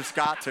 We just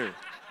got to.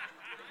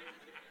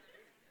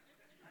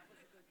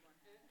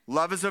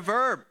 Love is a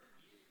verb.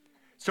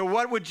 So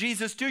what would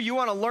Jesus do? You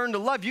want to learn to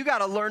love, you got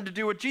to learn to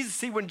do what Jesus.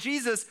 See, when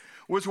Jesus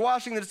was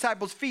washing the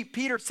disciples' feet,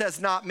 Peter says,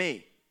 not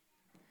me.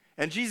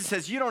 And Jesus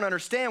says, you don't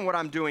understand what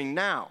I'm doing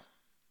now.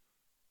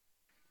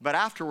 But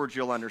afterwards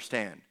you'll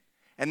understand.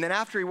 And then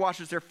after he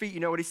washes their feet, you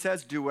know what he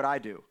says? Do what I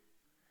do.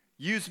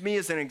 Use me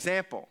as an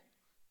example.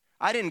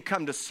 I didn't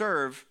come to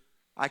serve,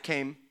 I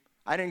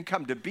didn't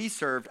come to be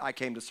served, I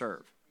came to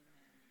serve.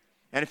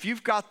 And if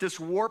you've got this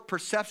warped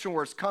perception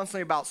where it's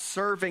constantly about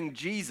serving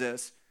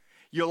Jesus,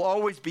 you'll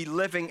always be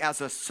living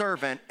as a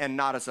servant and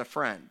not as a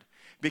friend.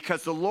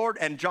 Because the Lord,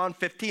 and John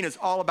 15 is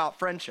all about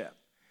friendship.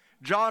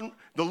 The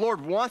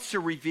Lord wants to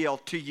reveal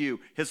to you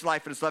his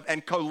life and his love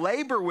and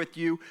co-labor with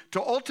you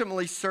to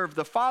ultimately serve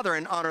the Father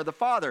and honor the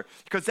Father.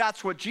 Because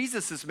that's what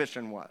Jesus'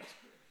 mission was.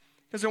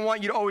 He doesn't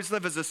want you to always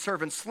live as a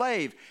servant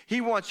slave.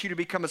 He wants you to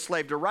become a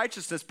slave to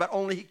righteousness, but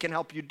only he can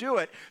help you do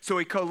it. So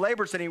he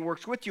co-labors and he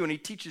works with you and he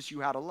teaches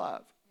you how to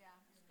love. Yeah,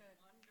 that's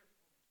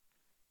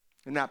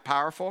good. Isn't that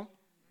powerful?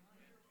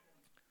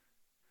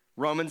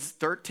 Romans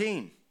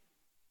 13. You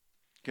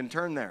can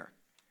turn there.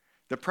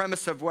 The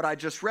premise of what I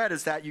just read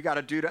is that you got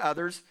to do to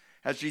others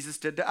as Jesus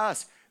did to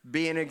us.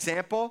 Be an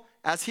example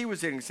as he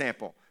was an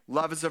example.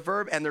 Love is a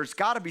verb, and there's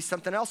got to be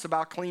something else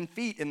about clean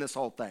feet in this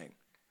whole thing.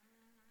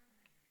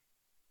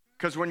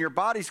 Because when your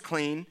body's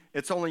clean,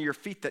 it's only your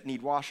feet that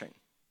need washing.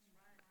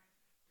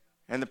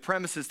 And the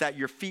premise is that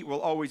your feet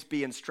will always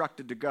be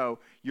instructed to go.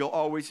 You'll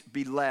always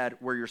be led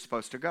where you're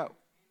supposed to go.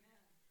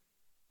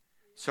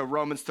 So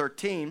Romans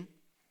 13,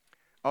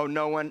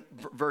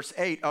 verse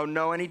 8, owe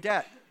no any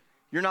debt.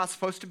 You're not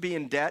supposed to be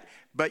in debt,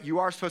 but you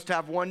are supposed to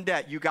have one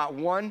debt. You got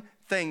one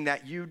thing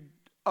that you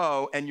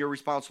owe and you're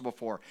responsible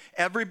for.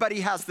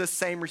 Everybody has this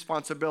same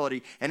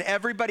responsibility, and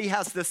everybody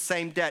has this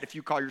same debt if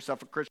you call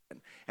yourself a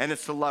Christian, and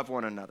it's to love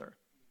one another.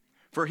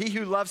 For he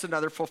who loves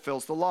another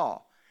fulfills the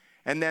law.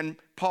 And then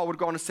Paul would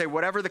go on to say,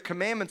 whatever the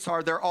commandments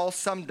are, they're all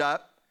summed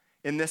up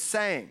in this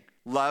saying,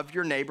 love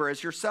your neighbor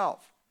as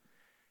yourself.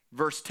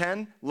 Verse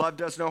 10, love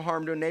does no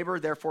harm to a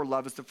neighbor, therefore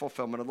love is the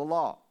fulfillment of the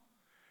law.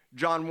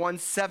 John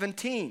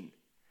 1:17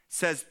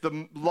 says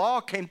the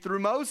law came through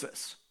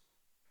Moses,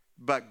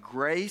 but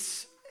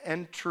grace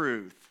and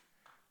truth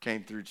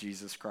came through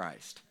Jesus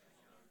Christ.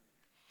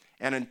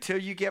 And until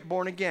you get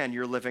born again,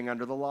 you're living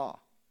under the law.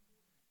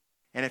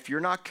 And if you're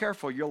not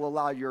careful, you'll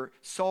allow your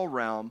soul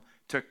realm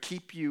to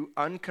keep you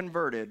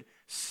unconverted,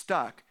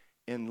 stuck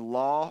in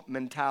law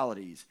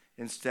mentalities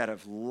instead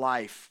of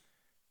life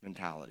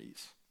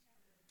mentalities.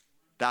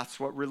 That's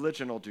what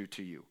religion will do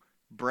to you.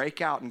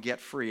 Break out and get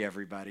free,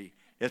 everybody.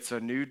 It's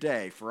a new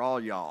day for all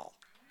y'all.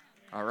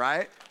 All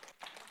right?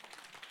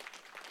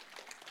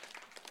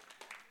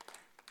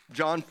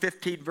 John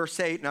 15, verse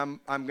 8, and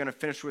I'm going to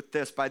finish with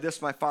this. By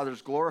this my Father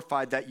is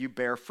glorified, that you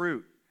bear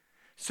fruit.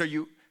 So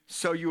you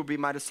will be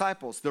my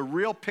disciples. The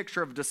real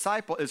picture of a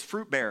disciple is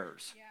fruit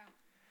bearers. Yeah.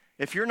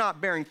 If you're not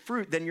bearing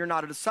fruit, then you're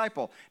not a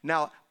disciple.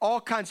 Now, all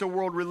kinds of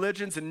world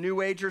religions and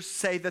New Agers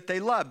say that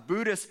they love.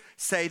 Buddhists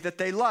say that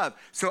they love.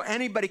 So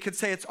anybody could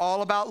say it's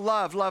all about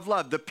love, love,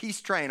 love. The peace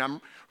train.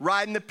 I'm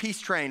riding the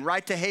peace train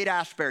right to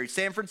Haight-Ashbury,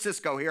 San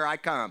Francisco. Here I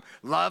come.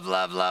 Love,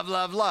 love, love,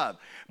 love, love.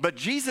 But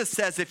Jesus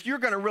says if you're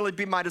going to really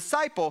be my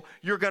disciple,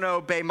 you're going to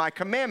obey my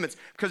commandments.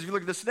 Because if you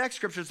look at this next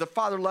scripture, the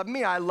Father loved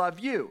me, I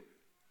love you.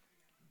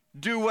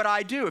 Do what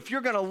I do. If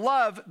you're going to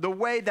love the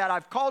way that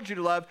I've called you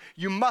to love,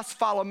 you must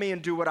follow me and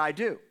do what I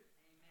do. Amen.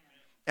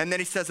 And then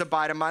he says,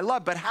 abide in my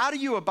love. But how do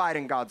you abide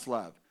in God's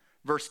love?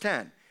 Verse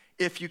 10,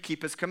 if you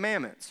keep his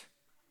commandments.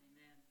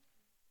 Amen.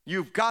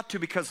 You've got to,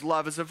 because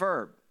love is a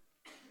verb.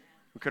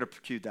 We could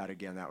have cued that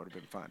again. That would have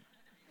been fun.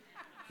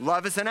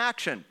 Love is an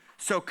action.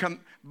 So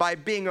by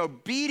being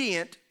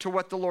obedient to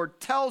what the Lord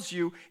tells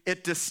you,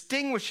 it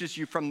distinguishes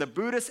you from the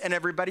Buddhists and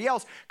everybody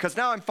else. Because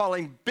now I'm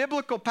following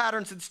biblical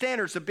patterns and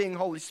standards of being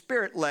Holy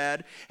Spirit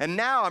led. And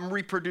now I'm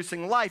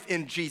reproducing life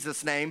in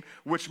Jesus' name,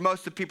 which most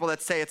of the people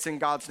that say it's in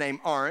God's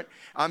name aren't.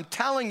 I'm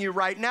telling you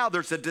right now,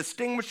 there's a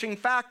distinguishing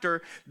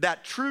factor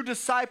that true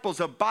disciples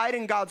abide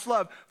in God's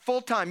love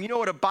full time. You know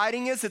what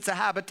abiding is? It's a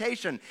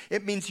habitation.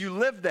 It means you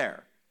live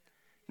there.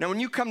 Now, when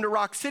you come to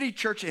Rock City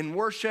Church in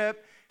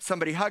worship,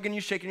 somebody hugging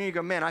you, shaking you, you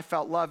go, man, I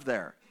felt love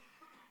there.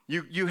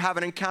 You have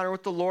an encounter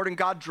with the Lord and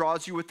God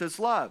draws you with his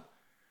love.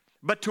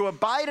 But to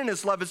abide in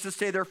his love is to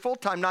stay there full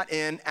time, not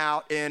in,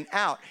 out, in,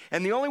 out.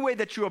 And the only way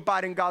that you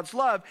abide in God's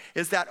love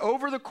is that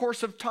over the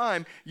course of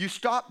time, you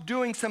stop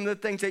doing some of the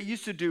things that you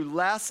used to do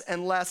less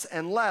and less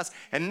and less.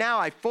 And now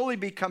I fully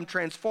become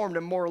transformed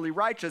and morally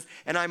righteous,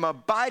 and I'm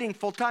abiding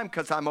full time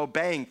because I'm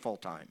obeying full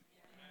time.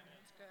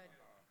 That's good.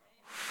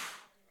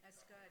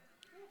 That's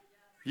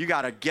good. You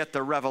got to get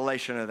the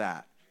revelation of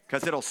that,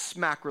 because it'll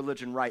smack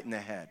religion right in the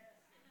head.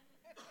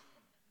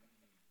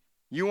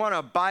 You want to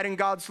abide in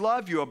God's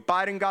love? You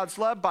abide in God's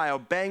love by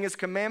obeying his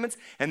commandments.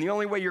 And the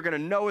only way you're going to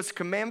know his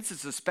commandments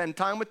is to spend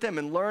time with him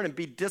and learn and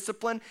be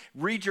disciplined.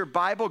 Read your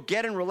Bible,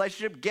 get in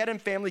relationship, get in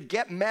family,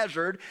 get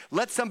measured.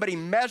 Let somebody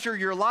measure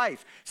your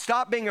life.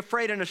 Stop being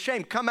afraid and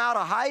ashamed. Come out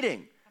of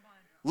hiding.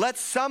 Let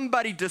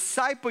somebody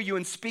disciple you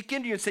and speak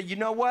into you and say, you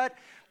know what?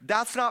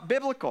 That's not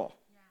biblical.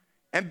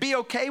 Yeah. And be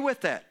okay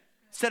with it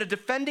instead of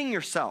defending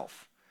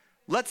yourself.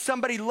 Let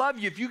somebody love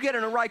you. If you get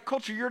in a right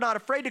culture, you're not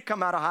afraid to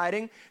come out of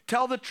hiding.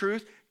 Tell the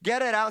truth.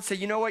 Get it out and say,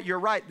 you know what, you're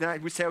right.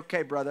 Then we say,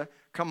 okay, brother,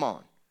 come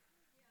on.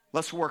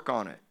 Let's work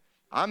on it.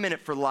 I'm in it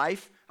for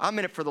life. I'm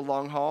in it for the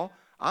long haul.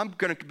 I'm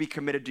going to be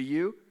committed to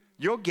you.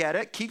 You'll get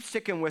it. Keep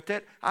sticking with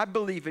it. I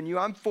believe in you.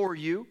 I'm for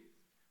you.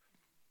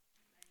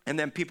 And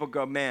then people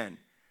go, man,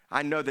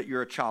 I know that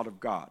you're a child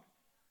of God.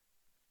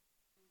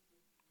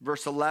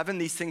 Verse 11,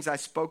 these things I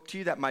spoke to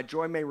you that my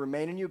joy may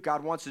remain in you.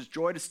 God wants his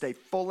joy to stay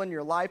full in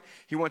your life.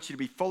 He wants you to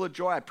be full of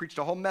joy. I preached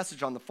a whole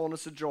message on the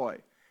fullness of joy.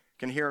 You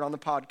can hear it on the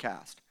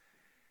podcast.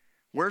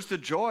 Where's the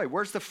joy?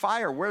 Where's the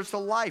fire? Where's the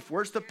life?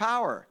 Where's the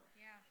power?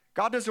 Yeah.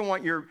 God doesn't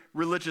want your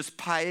religious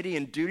piety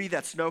and duty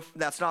that's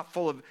not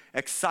full of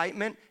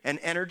excitement and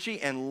energy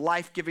and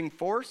life-giving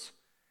force.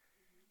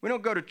 We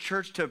don't go to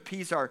church to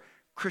appease our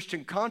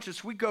Christian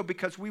conscience. We go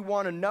because we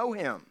want to know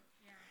him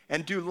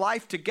and do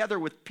life together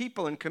with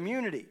people in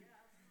community.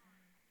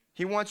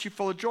 He wants you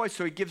full of joy,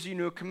 so he gives you a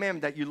new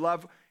commandment that you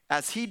love.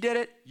 As he did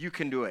it, you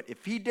can do it.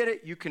 If he did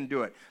it, you can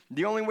do it.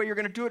 The only way you're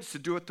going to do it is to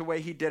do it the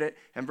way he did it.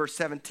 And verse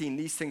 17,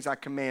 these things I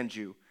command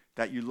you,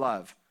 that you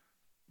love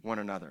one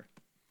another.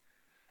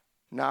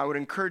 Now, I would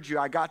encourage you,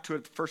 I got to it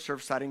at the first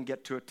service, I didn't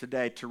get to it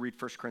today, to read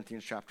 1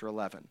 Corinthians chapter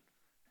 11,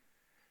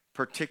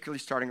 particularly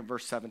starting at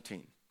verse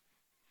 17.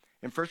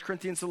 In 1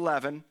 Corinthians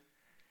 11,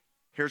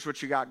 here's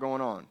what you got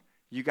going on.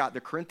 You got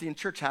the Corinthian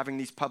church having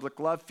these public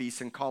love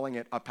feasts and calling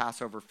it a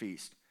Passover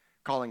feast,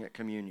 calling it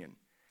communion.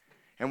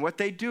 And what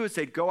they do is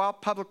they'd go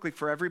out publicly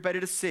for everybody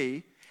to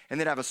see, and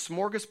they'd have a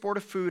smorgasbord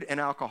of food and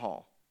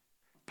alcohol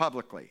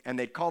publicly, and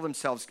they'd call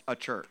themselves a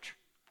church.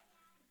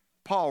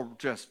 Paul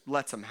just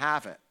lets them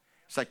have it.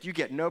 It's like you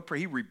get no prayer.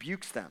 He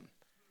rebukes them,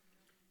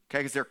 okay,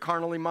 because they're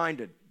carnally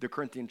minded, the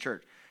Corinthian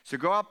church. So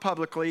go out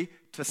publicly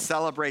to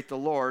celebrate the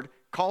Lord,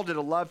 called it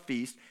a love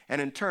feast, and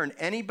in turn,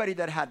 anybody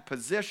that had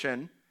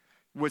position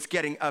was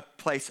getting a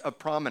place of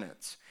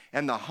prominence.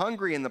 And the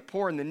hungry and the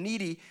poor and the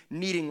needy,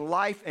 needing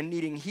life and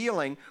needing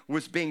healing,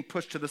 was being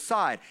pushed to the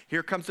side.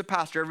 Here comes the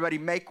pastor. Everybody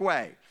make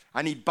way.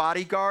 I need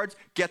bodyguards.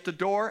 Get the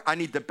door. I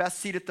need the best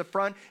seat at the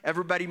front.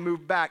 Everybody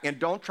move back. And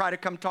don't try to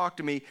come talk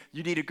to me.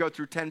 You need to go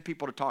through 10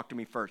 people to talk to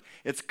me first.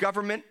 It's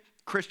government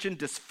Christian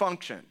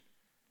dysfunction.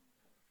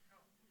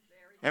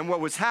 And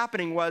what was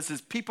happening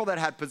is people that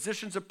had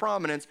positions of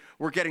prominence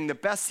were getting the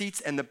best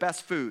seats and the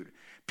best food.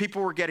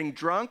 People were getting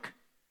drunk.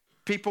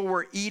 People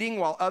were eating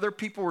while other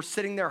people were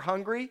sitting there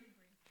hungry.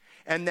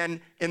 And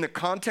then in the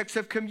context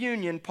of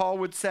communion, Paul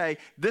would say,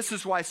 this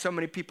is why so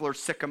many people are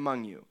sick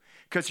among you,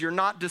 because you're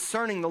not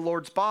discerning the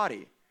Lord's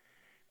body.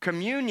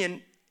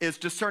 Communion is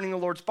discerning the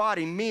Lord's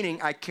body,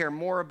 meaning I care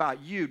more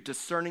about you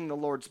discerning the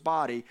Lord's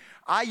body.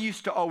 I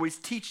used to always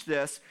teach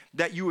this,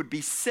 that you would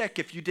be sick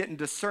if you didn't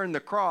discern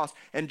the cross.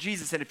 And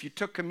Jesus said, if you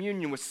took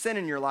communion with sin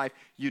in your life,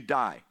 you'd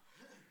die.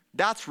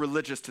 That's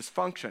religious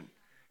dysfunction.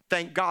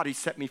 Thank God he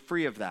set me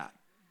free of that.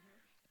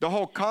 The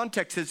whole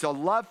context is a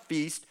love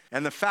feast,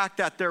 and the fact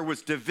that there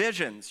was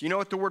divisions. You know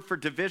what the word for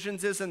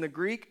divisions is in the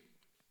Greek?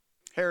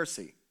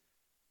 Heresy.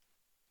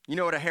 You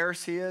know what a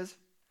heresy is?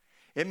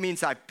 It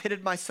means I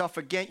pitted myself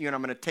against you and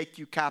I'm going to take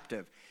you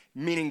captive.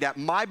 Meaning that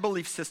my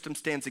belief system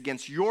stands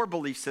against your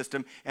belief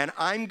system and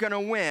I'm going to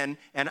win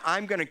and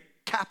I'm going to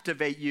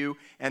captivate you.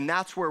 And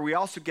that's where we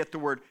also get the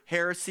word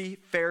heresy,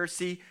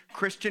 Pharisee,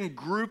 Christian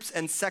groups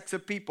and sects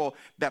of people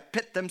that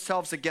pit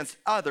themselves against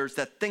others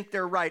that think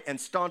they're right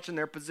and staunch in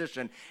their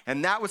position.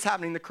 And that was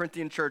happening in the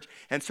Corinthian church.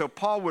 And so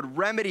Paul would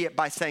remedy it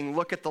by saying,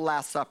 look at the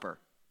Last Supper.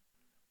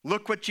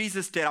 Look what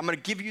Jesus did. I'm going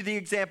to give you the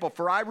example.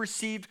 For I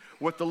received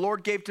what the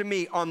Lord gave to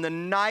me on the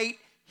night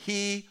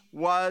he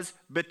was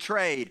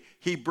betrayed.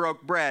 He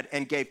broke bread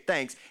and gave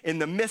thanks. In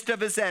the midst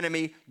of his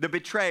enemy, the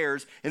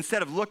betrayers,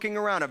 instead of looking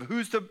around of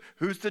who's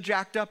the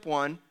jacked up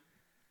one,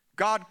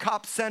 God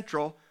cop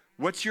central,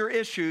 what's your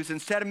issues?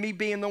 Instead of me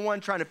being the one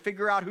trying to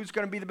figure out who's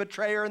going to be the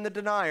betrayer and the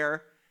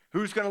denier,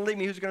 who's going to leave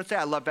me, who's going to say,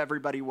 I love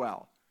everybody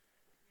well.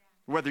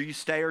 Whether you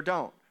stay or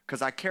don't,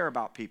 because I care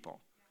about people,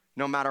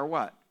 no matter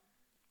what.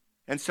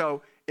 And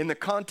so in the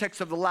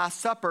context of the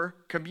Last Supper,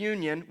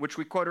 communion, which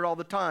we quoted all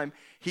the time,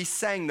 he's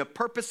saying the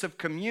purpose of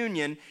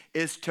communion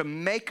is to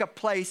make a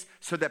place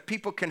so that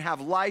people can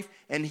have life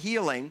and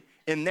healing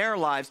in their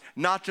lives,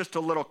 not just a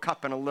little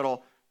cup and a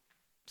little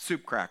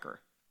soup cracker.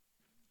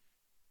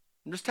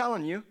 I'm just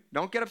telling you,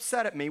 don't get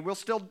upset at me. We'll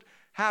still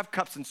have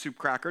cups and soup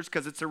crackers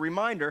because it's a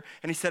reminder.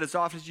 And he said, as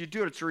often as you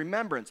do it, it's a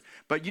remembrance.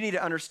 But you need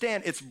to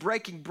understand it's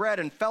breaking bread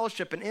and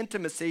fellowship and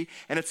intimacy,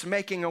 and it's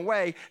making a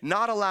way,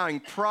 not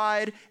allowing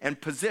pride and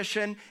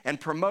position and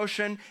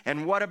promotion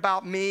and what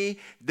about me?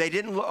 They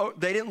didn't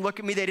look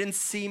at me. They didn't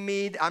see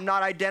me. I'm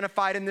not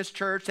identified in this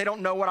church. They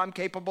don't know what I'm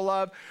capable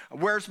of.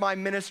 Where's my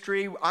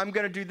ministry? I'm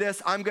going to do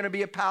this. I'm going to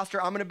be a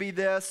pastor. I'm going to be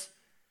this.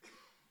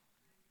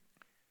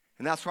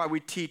 And that's why we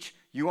teach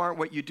you aren't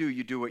what you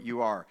do what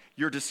you are.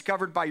 You're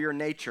discovered by your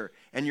nature,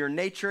 and your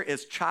nature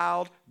is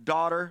child,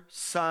 daughter,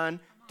 son,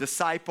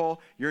 disciple.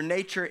 Your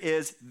nature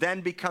then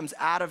becomes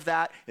out of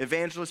that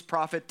evangelist,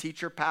 prophet,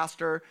 teacher,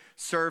 pastor,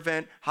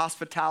 servant,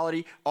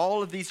 hospitality.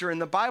 All of these are in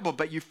the Bible,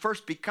 but you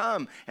first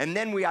become, and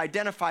then we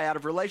identify out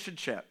of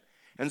relationship.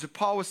 And so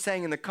Paul was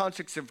saying in the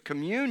context of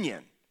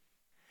communion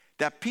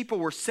that people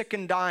were sick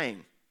and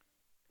dying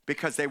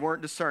because they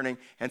weren't discerning,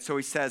 and so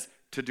he says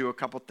to do a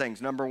couple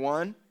things. Number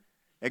one,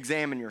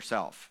 examine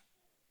yourself.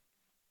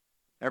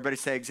 Everybody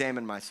say,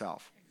 examine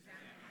myself.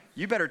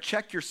 You better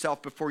check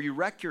yourself before you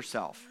wreck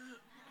yourself.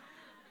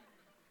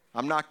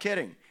 I'm not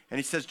kidding. And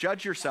he says,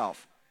 judge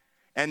yourself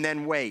and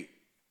then wait.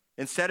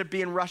 Instead of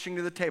being rushing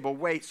to the table,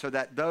 wait so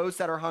that those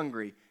that are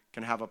hungry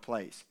can have a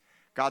place.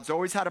 God's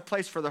always had a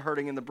place for the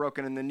hurting and the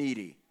broken and the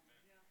needy.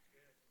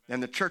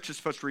 And the church is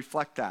supposed to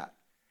reflect that.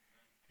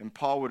 And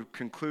Paul would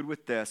conclude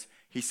with this.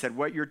 He said,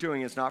 what you're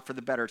doing is not for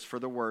the better, it's for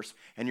the worse.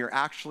 And you're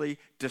actually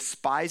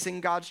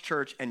despising God's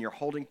church and you're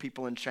holding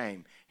people in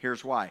shame.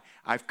 Here's why.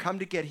 I've come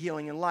to get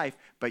healing in life,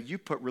 but you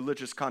put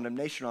religious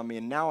condemnation on me,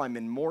 and now I'm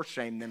in more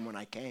shame than when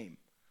I came.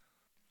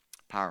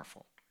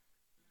 Powerful.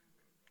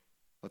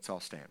 Let's all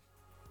stand.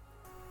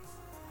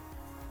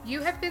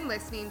 You have been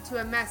listening to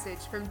a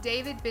message from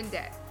David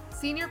Bindet,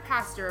 Senior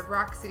Pastor of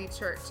Rock City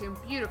Church in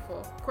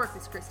beautiful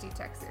Corpus Christi,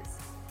 Texas.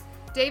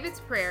 David's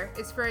prayer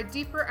is for a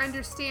deeper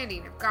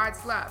understanding of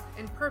God's love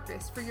and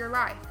purpose for your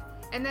life,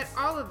 and that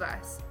all of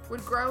us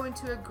would grow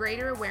into a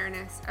greater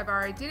awareness of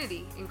our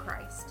identity in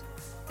Christ.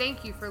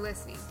 Thank you for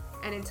listening,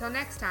 and until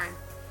next time,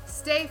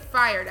 stay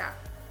fired up.